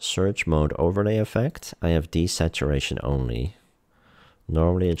 Search mode overlay effect, I have desaturation only.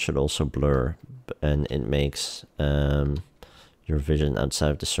 Normally it should also blur, and it makes your vision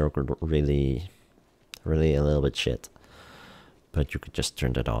outside of the circle really a little bit shit. But you could just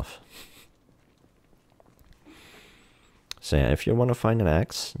turn that off. So yeah, if you want to find an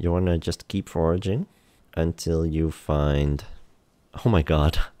axe, you want to just keep foraging until you find... Oh my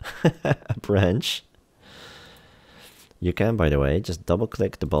god, a branch. You can, by the way, just double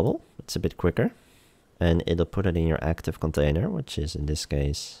click the bubble, it's a bit quicker, and it'll put it in your active container, which is in this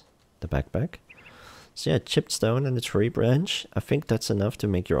case the backpack. So yeah, chipped stone and a tree branch, I think that's enough to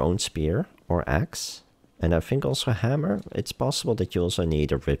make your own spear or axe. And I think also a hammer. It's possible that you also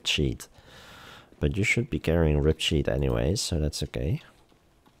need a ripped sheet, but you should be carrying a ripped sheet anyway, so that's okay.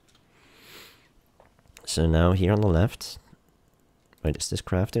 So now here on the left, wait, is this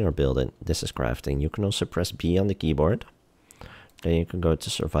crafting or building? This is crafting. You can also press B on the keyboard. Then you can go to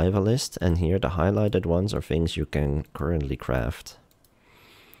survivalist, and here the highlighted ones are things you can currently craft.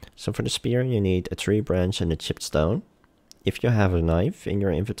 So for the spear you need a tree branch and a chipped stone. If you have a knife in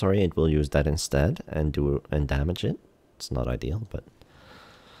your inventory, it will use that instead and damage it. It's not ideal, but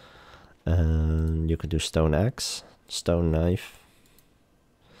you can do stone axe, stone knife.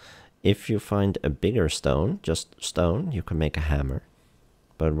 If you find a bigger stone, just stone, you can make a hammer.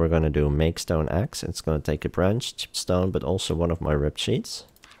 But we're going to do make stone axe. It's going to take a branch, chipped stone, but also one of my ripped sheets.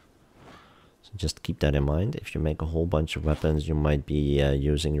 So just keep that in mind. If you make a whole bunch of weapons, you might be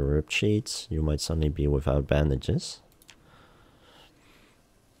using your ripped sheets. You might suddenly be without bandages.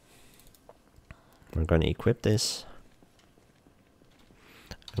 We're going to equip this.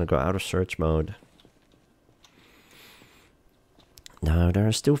 I'm going to go out of search mode. Now,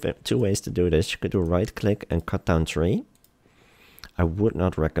 there's two ways to do this. You could do right click and cut down tree. I would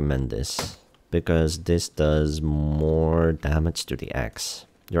not recommend this, because this does more damage to the axe.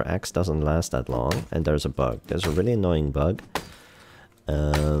 Your axe doesn't last that long, and there's a bug. There's a really annoying bug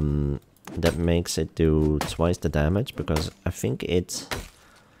that makes it do twice the damage, because I think it's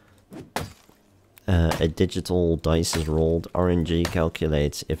a digital dice is rolled. RNG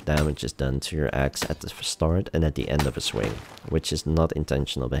calculates if damage is done to your axe at the start and at the end of a swing, which is not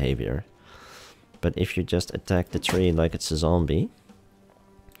intentional behavior. But if you just attack the tree like it's a zombie,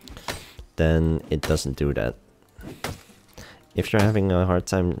 then it doesn't do that. If you're having a hard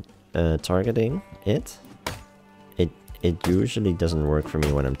time targeting it usually doesn't work for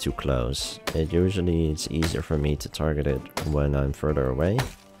me when I'm too close. It's easier for me to target it when I'm further away.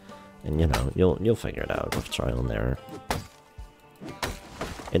 And you know, you'll figure it out with trial and error.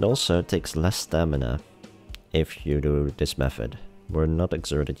 It also takes less stamina if you do this method. We're not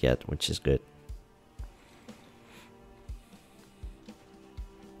exerted yet, which is good.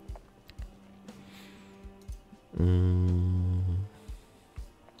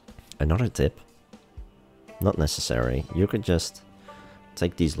 Another tip, not necessary, you could just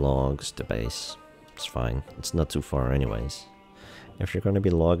take these logs to base. It's fine, it's not too far anyways. If you're going to be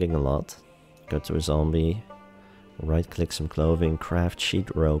logging a lot, go to a zombie, right click some clothing, craft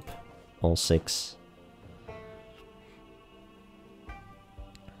sheet rope, all 6.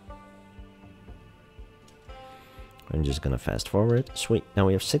 I'm just gonna fast forward. Sweet, now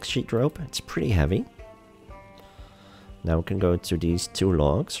we have 6 sheet rope, it's pretty heavy. Now we can go to these 2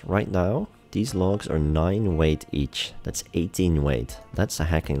 logs. Right now, these logs are 9 weight each. That's 18 weight. That's a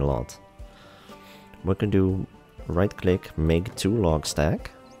hacking lot. We can do right click, make 2 log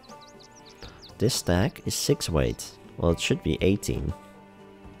stack. This stack is 6 weight. Well, it should be 18.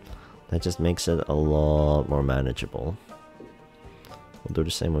 That just makes it a lot more manageable. We'll do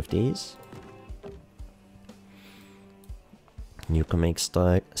the same with these. You can make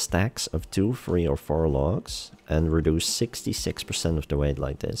stacks of 2, 3, or 4 logs and reduce 66% of the weight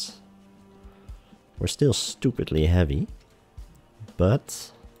like this. We're still stupidly heavy,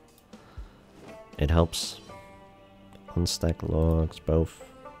 but it helps. Unstack logs, both.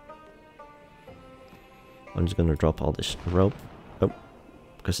 I'm just gonna drop all this rope. Oh,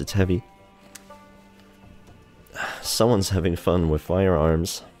 because it's heavy. Someone's having fun with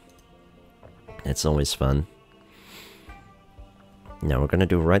firearms. It's always fun. Now we're gonna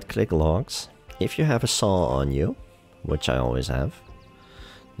do right click logs. If you have a saw on you, which I always have,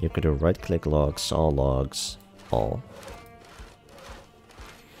 you can do right click logs, saw logs, all.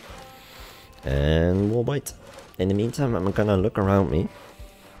 And we'll wait. In the meantime, I'm gonna look around me.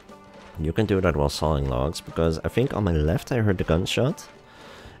 You can do that while sawing logs, because I think on my left I heard the gunshot,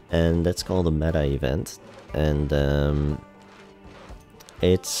 and that's called a meta event. And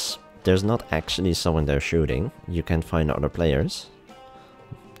there's not actually someone there shooting. You can find other players.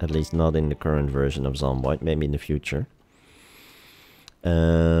 At least not in the current version of Zomboid, maybe in the future.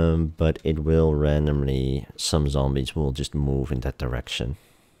 But it will randomly, some zombies will just move in that direction.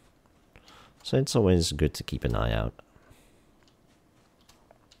 So it's always good to keep an eye out.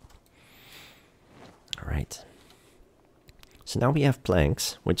 Alright. So now we have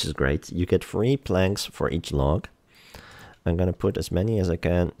planks, which is great. You get 3 planks for each log. I'm gonna put as many as I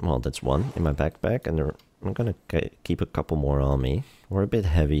can, well that's 1, in my backpack, and I'm gonna keep a couple more on me. We're a bit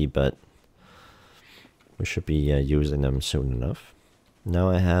heavy, but we should be using them soon enough. Now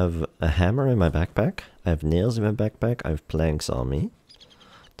I have a hammer in my backpack, I have nails in my backpack, I have planks on me.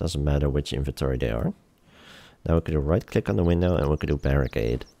 Doesn't matter which inventory they are. Now we can do right click on the window and we can do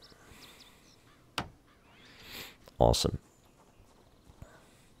barricade. Awesome.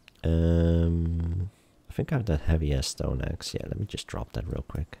 I think I have that heavy ass stone axe. Yeah, let me just drop that real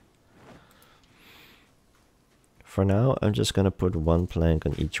quick. For now, I'm just gonna put one plank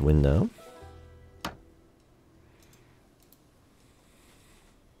on each window.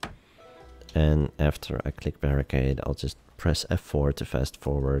 And after I click barricade, I'll just press F4 to fast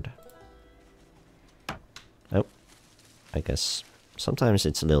forward. Oh, I guess sometimes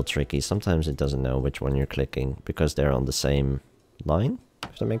it's a little tricky. Sometimes it doesn't know which one you're clicking because they're on the same line,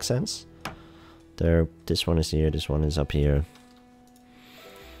 if that makes sense. This one is here, this one is up here.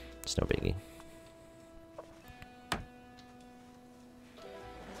 It's no biggie.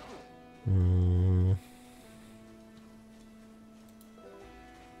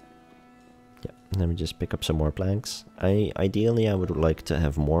 Yeah, let me just pick up some more planks. Ideally I would like to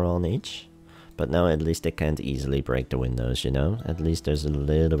have more on each, but now at least they can't easily break the windows, you know? At least there's a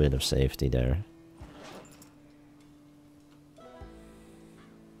little bit of safety there.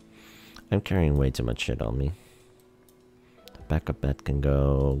 I'm carrying way too much shit on me. The backup bed can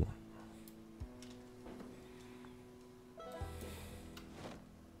go.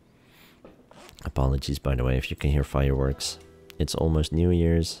 Apologies, by the way, if you can hear fireworks. It's almost New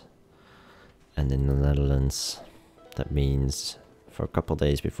Year's, and in the Netherlands, that means for a couple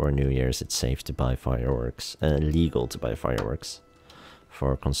days before New Year's, it's safe to buy fireworks, legal to buy fireworks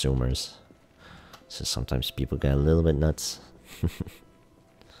for consumers. So sometimes people get a little bit nuts.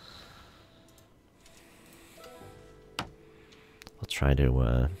 I'll try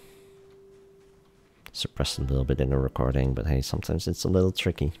to suppress a little bit in the recording, but hey, sometimes it's a little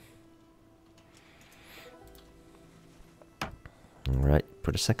tricky. Alright,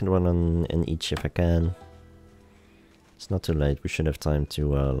 put a second one on in each if I can. It's not too late, we should have time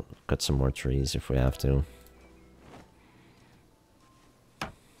to cut some more trees if we have to.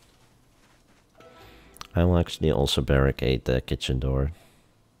 I will actually also barricade the kitchen door.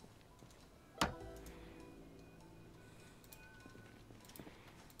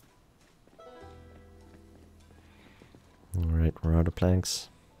 Alright, where are the planks?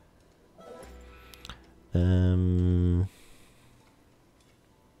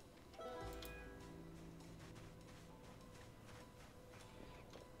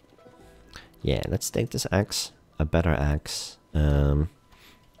 Yeah, let's take this axe, a better axe. Let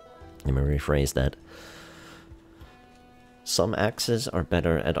me rephrase that. Some axes are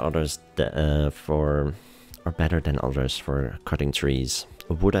better at others are better than others for cutting trees.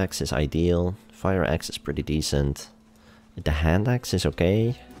 A wood axe is ideal. Fire axe is pretty decent. The hand axe is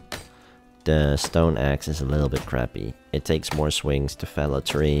okay. The stone axe is a little bit crappy. It takes more swings to fell a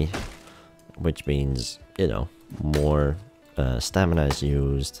tree, which means, you know, more stamina is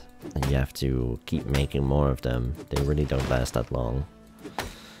used, and you have to keep making more of them. They really don't last that long.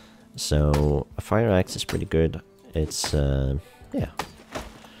 So a fire axe is pretty good. It's yeah.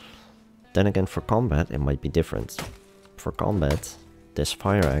 Then again, for combat it might be different. For combat, this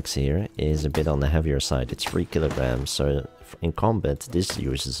fire axe here is a bit on the heavier side. It's 3 kilograms, so in combat this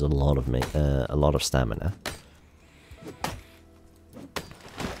uses a lot of stamina.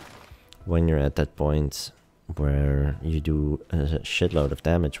 When you're at that point where you do a shitload of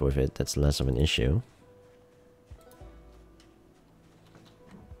damage with it, that's less of an issue.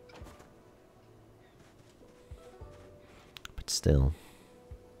 But still.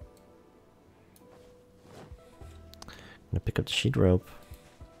 I'm gonna pick up the sheet rope.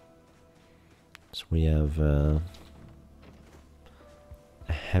 So we have a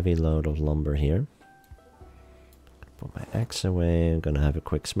heavy load of lumber here. Put my axe away, I'm gonna have a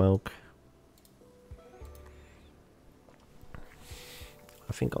quick smoke.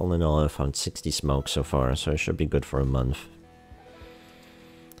 I think all in all I found 60 smokes so far, so it should be good for a month.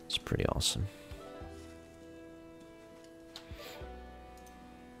 It's pretty awesome.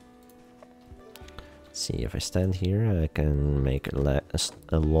 Let's see, if I stand here I can make a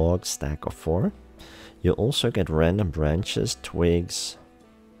log stack of 4. You also get random branches, twigs.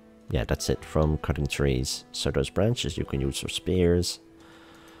 Yeah, that's it, from cutting trees. So those branches you can use for spears,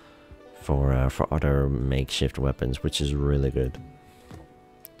 for other makeshift weapons, which is really good.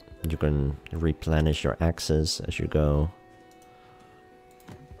 You can replenish your axes as you go.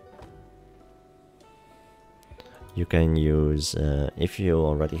 You can use, if you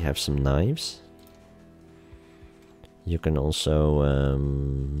already have some knives, you can also,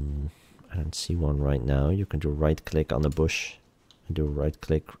 I don't see one right now, you can do right click on the bush, and do right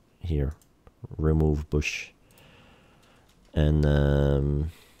click here, remove bush, and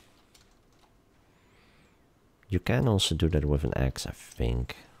you can also do that with an axe, I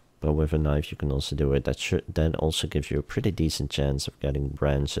think. But with a knife you can also do it. That also gives you a pretty decent chance of getting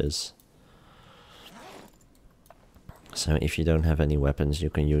branches. So if you don't have any weapons,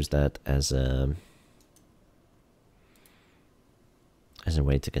 you can use that as a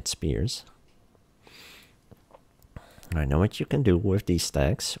way to get spears. Alright, now what you can do with these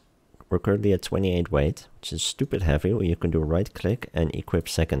stacks, we're currently at 28 weight, which is stupid heavy. You can do right click and equip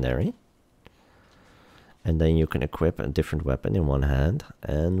secondary. And then you can equip a different weapon in one hand,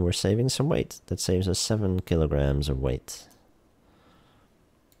 and we're saving some weight. That saves us 7 kilograms of weight.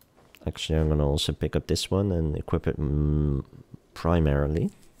 Actually, I'm gonna also pick up this one and equip it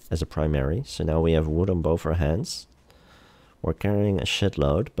primarily, as a primary. So now we have wood on both our hands. We're carrying a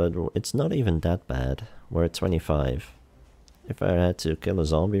shitload, but it's not even that bad. We're at 25. If I had to kill a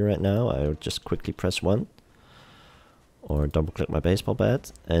zombie right now, I would just quickly press 1. Or double click my baseball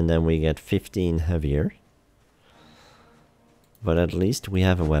bat, and then we get 15 heavier. But at least we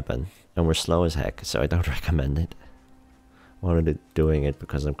have a weapon, and we're slow as heck, so I don't recommend it. I'm only doing it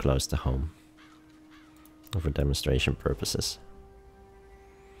because I'm close to home. For demonstration purposes.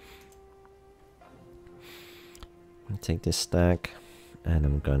 I'm gonna take this stack, and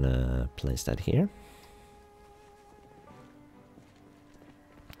I'm gonna place that here.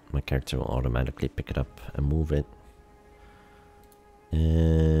 My character will automatically pick it up and move it.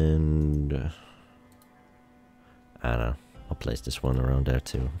 And I don't know. I'll place this one around there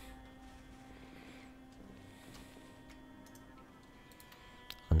too.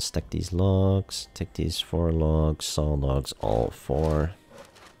 Unstack these logs, take these 4 logs, saw logs, all 4.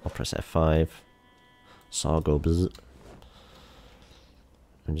 I'll press F5. Saw go bzz.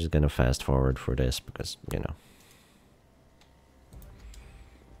 I'm just gonna fast forward for this because, you know.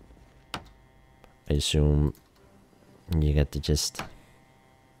 I assume you get the gist.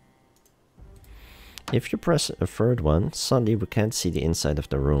 If you press a third one, suddenly we can't see the inside of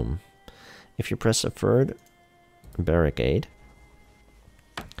the room. If you press a third barricade,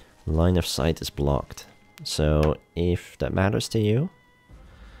 line of sight is blocked. So if that matters to you,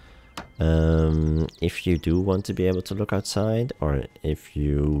 if you do want to be able to look outside, or if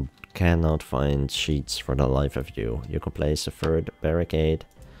you cannot find sheets for the life of you, you can place a third barricade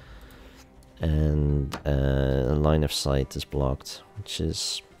and line of sight is blocked, which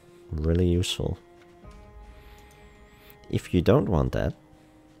is really useful. If you don't want that,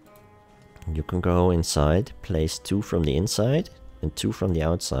 you can go inside, place 2 from the inside and 2 from the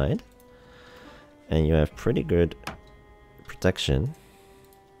outside, and you have pretty good protection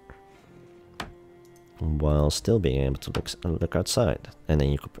while still being able to look outside. And then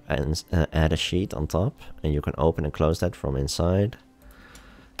you can add a sheet on top, and you can open and close that from inside.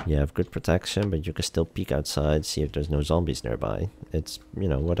 You have good protection, but you can still peek outside, see if there's no zombies nearby. It's, you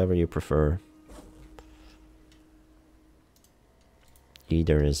know, whatever you prefer.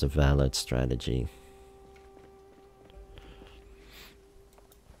 Either is a valid strategy.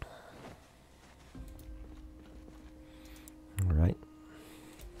 Alright.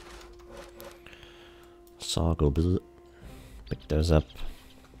 Saw go bzz. Pick those up.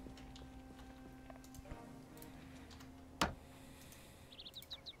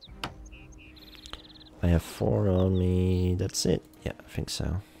 I have 4 on me. That's it. Yeah, I think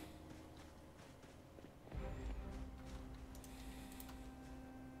so.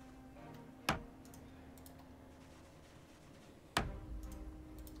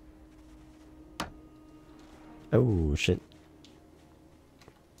 Oh, shit.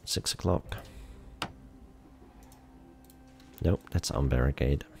 6 o'clock. Nope, that's on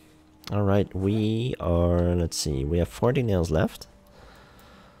barricade. Alright, we are, let's see, we have 40 nails left.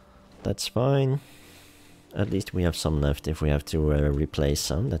 That's fine. At least we have some left. If we have to replace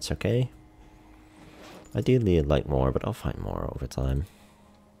some, that's okay. Ideally I'd like more, but I'll find more over time.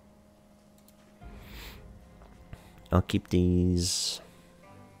 I'll keep these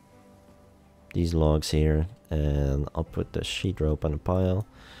logs here, and I'll put the sheet rope on a pile.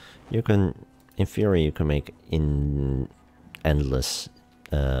 You can, in theory, you can make endless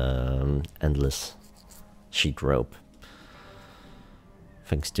sheet rope,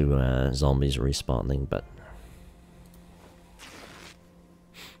 thanks to zombies respawning. But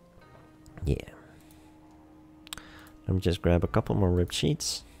yeah, let me just grab a couple more ripped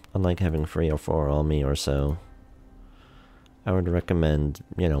sheets. I like having 3 or 4 on me or so. I would recommend,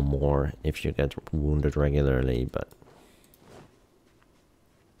 you know, more if you get wounded regularly, but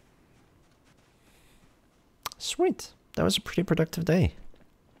sweet. That was a pretty productive day.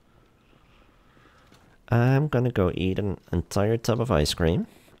 I'm gonna go eat an entire tub of ice cream.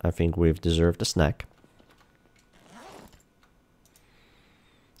 I think we've deserved a snack.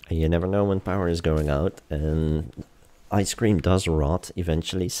 You never know when power is going out, and ice cream does rot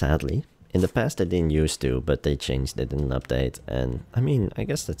eventually, sadly. In the past it didn't used to, but they changed it in an update, and I mean, I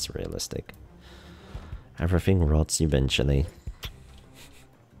guess that's realistic. Everything rots eventually.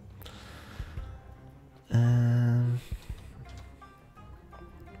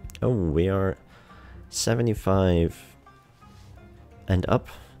 Oh, we are 75 And up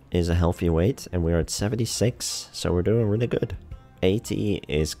is a healthy weight, and we're at 76, so we're doing really good. 80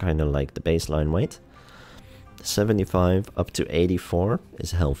 is kind of like the baseline weight. 75 up to 84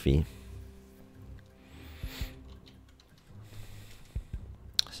 is healthy.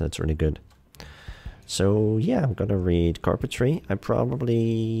 So that's really good. So yeah, I'm gonna read carpentry. I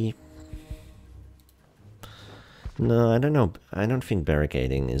probably... No, I don't know. I don't think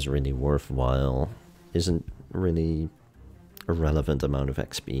barricading is really worthwhile. Isn't really a relevant amount of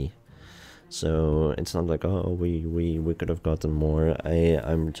XP. So it's not like, oh, we could have gotten more.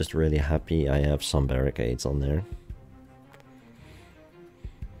 I'm just really happy I have some barricades on there.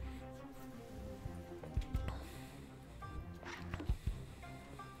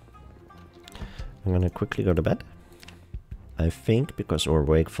 I'm gonna quickly go to bed. I think because we're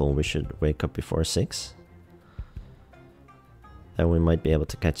wakeful, we should wake up before 6. Then we might be able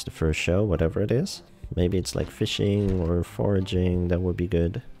to catch the first show, whatever it is. Maybe it's like fishing or foraging, that would be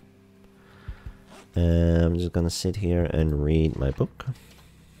good. I'm just gonna sit here and read my book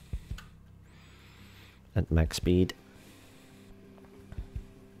at max speed.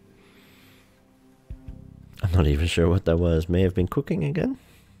 I'm not even sure what that was. May have been cooking again?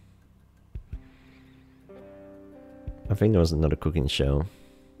 I think there was another cooking show.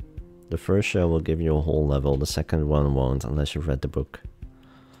 The first show will give you a whole level, the second one won't unless you've read the book.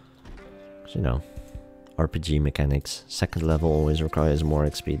 'Cause, you know, RPG mechanics. Second level always requires more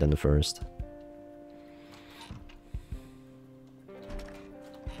XP than the first.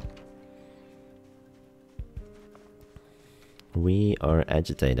 We are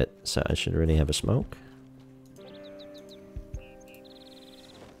agitated, so I should really have a smoke.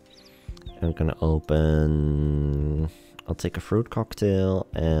 I'm gonna open... I'll take a fruit cocktail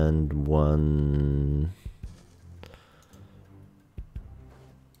and one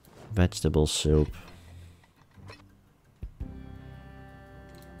vegetable soup.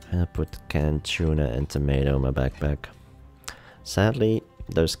 And I'll put canned tuna and tomato in my backpack. Sadly,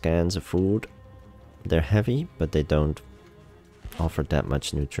 those cans of food, they're heavy, but they don't offer that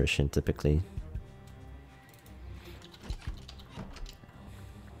much nutrition typically.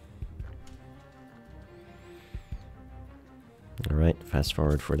 Alright, fast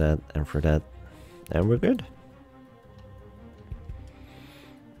forward for that, and we're good.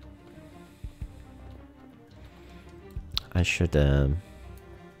 I should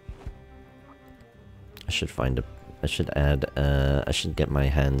find a... I should add... I should get my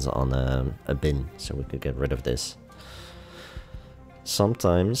hands on a bin so we could get rid of this.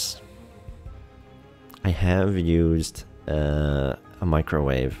 Sometimes I have used a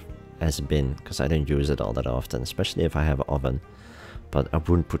microwave as a bin because I don't use it all that often, especially if I have an oven. But I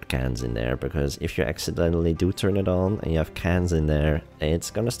wouldn't put cans in there because if you accidentally do turn it on and you have cans in there, it's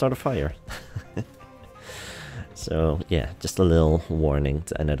gonna start a fire. So yeah, just a little warning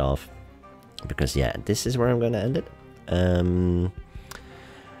to end it off. Because yeah, this is where I'm gonna end it.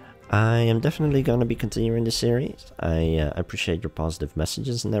 I am definitely gonna be continuing the series. I appreciate your positive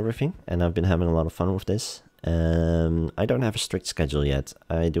messages and everything, and I've been having a lot of fun with this. I don't have a strict schedule yet.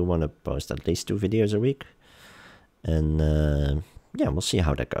 I do want to post at least 2 videos a week. And yeah, we'll see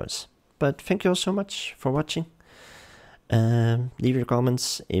how that goes. But thank you all so much for watching. Leave your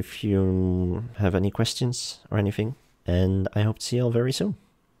comments if you have any questions or anything. And I hope to see you all very soon.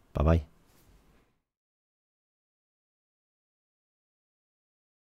 Bye bye.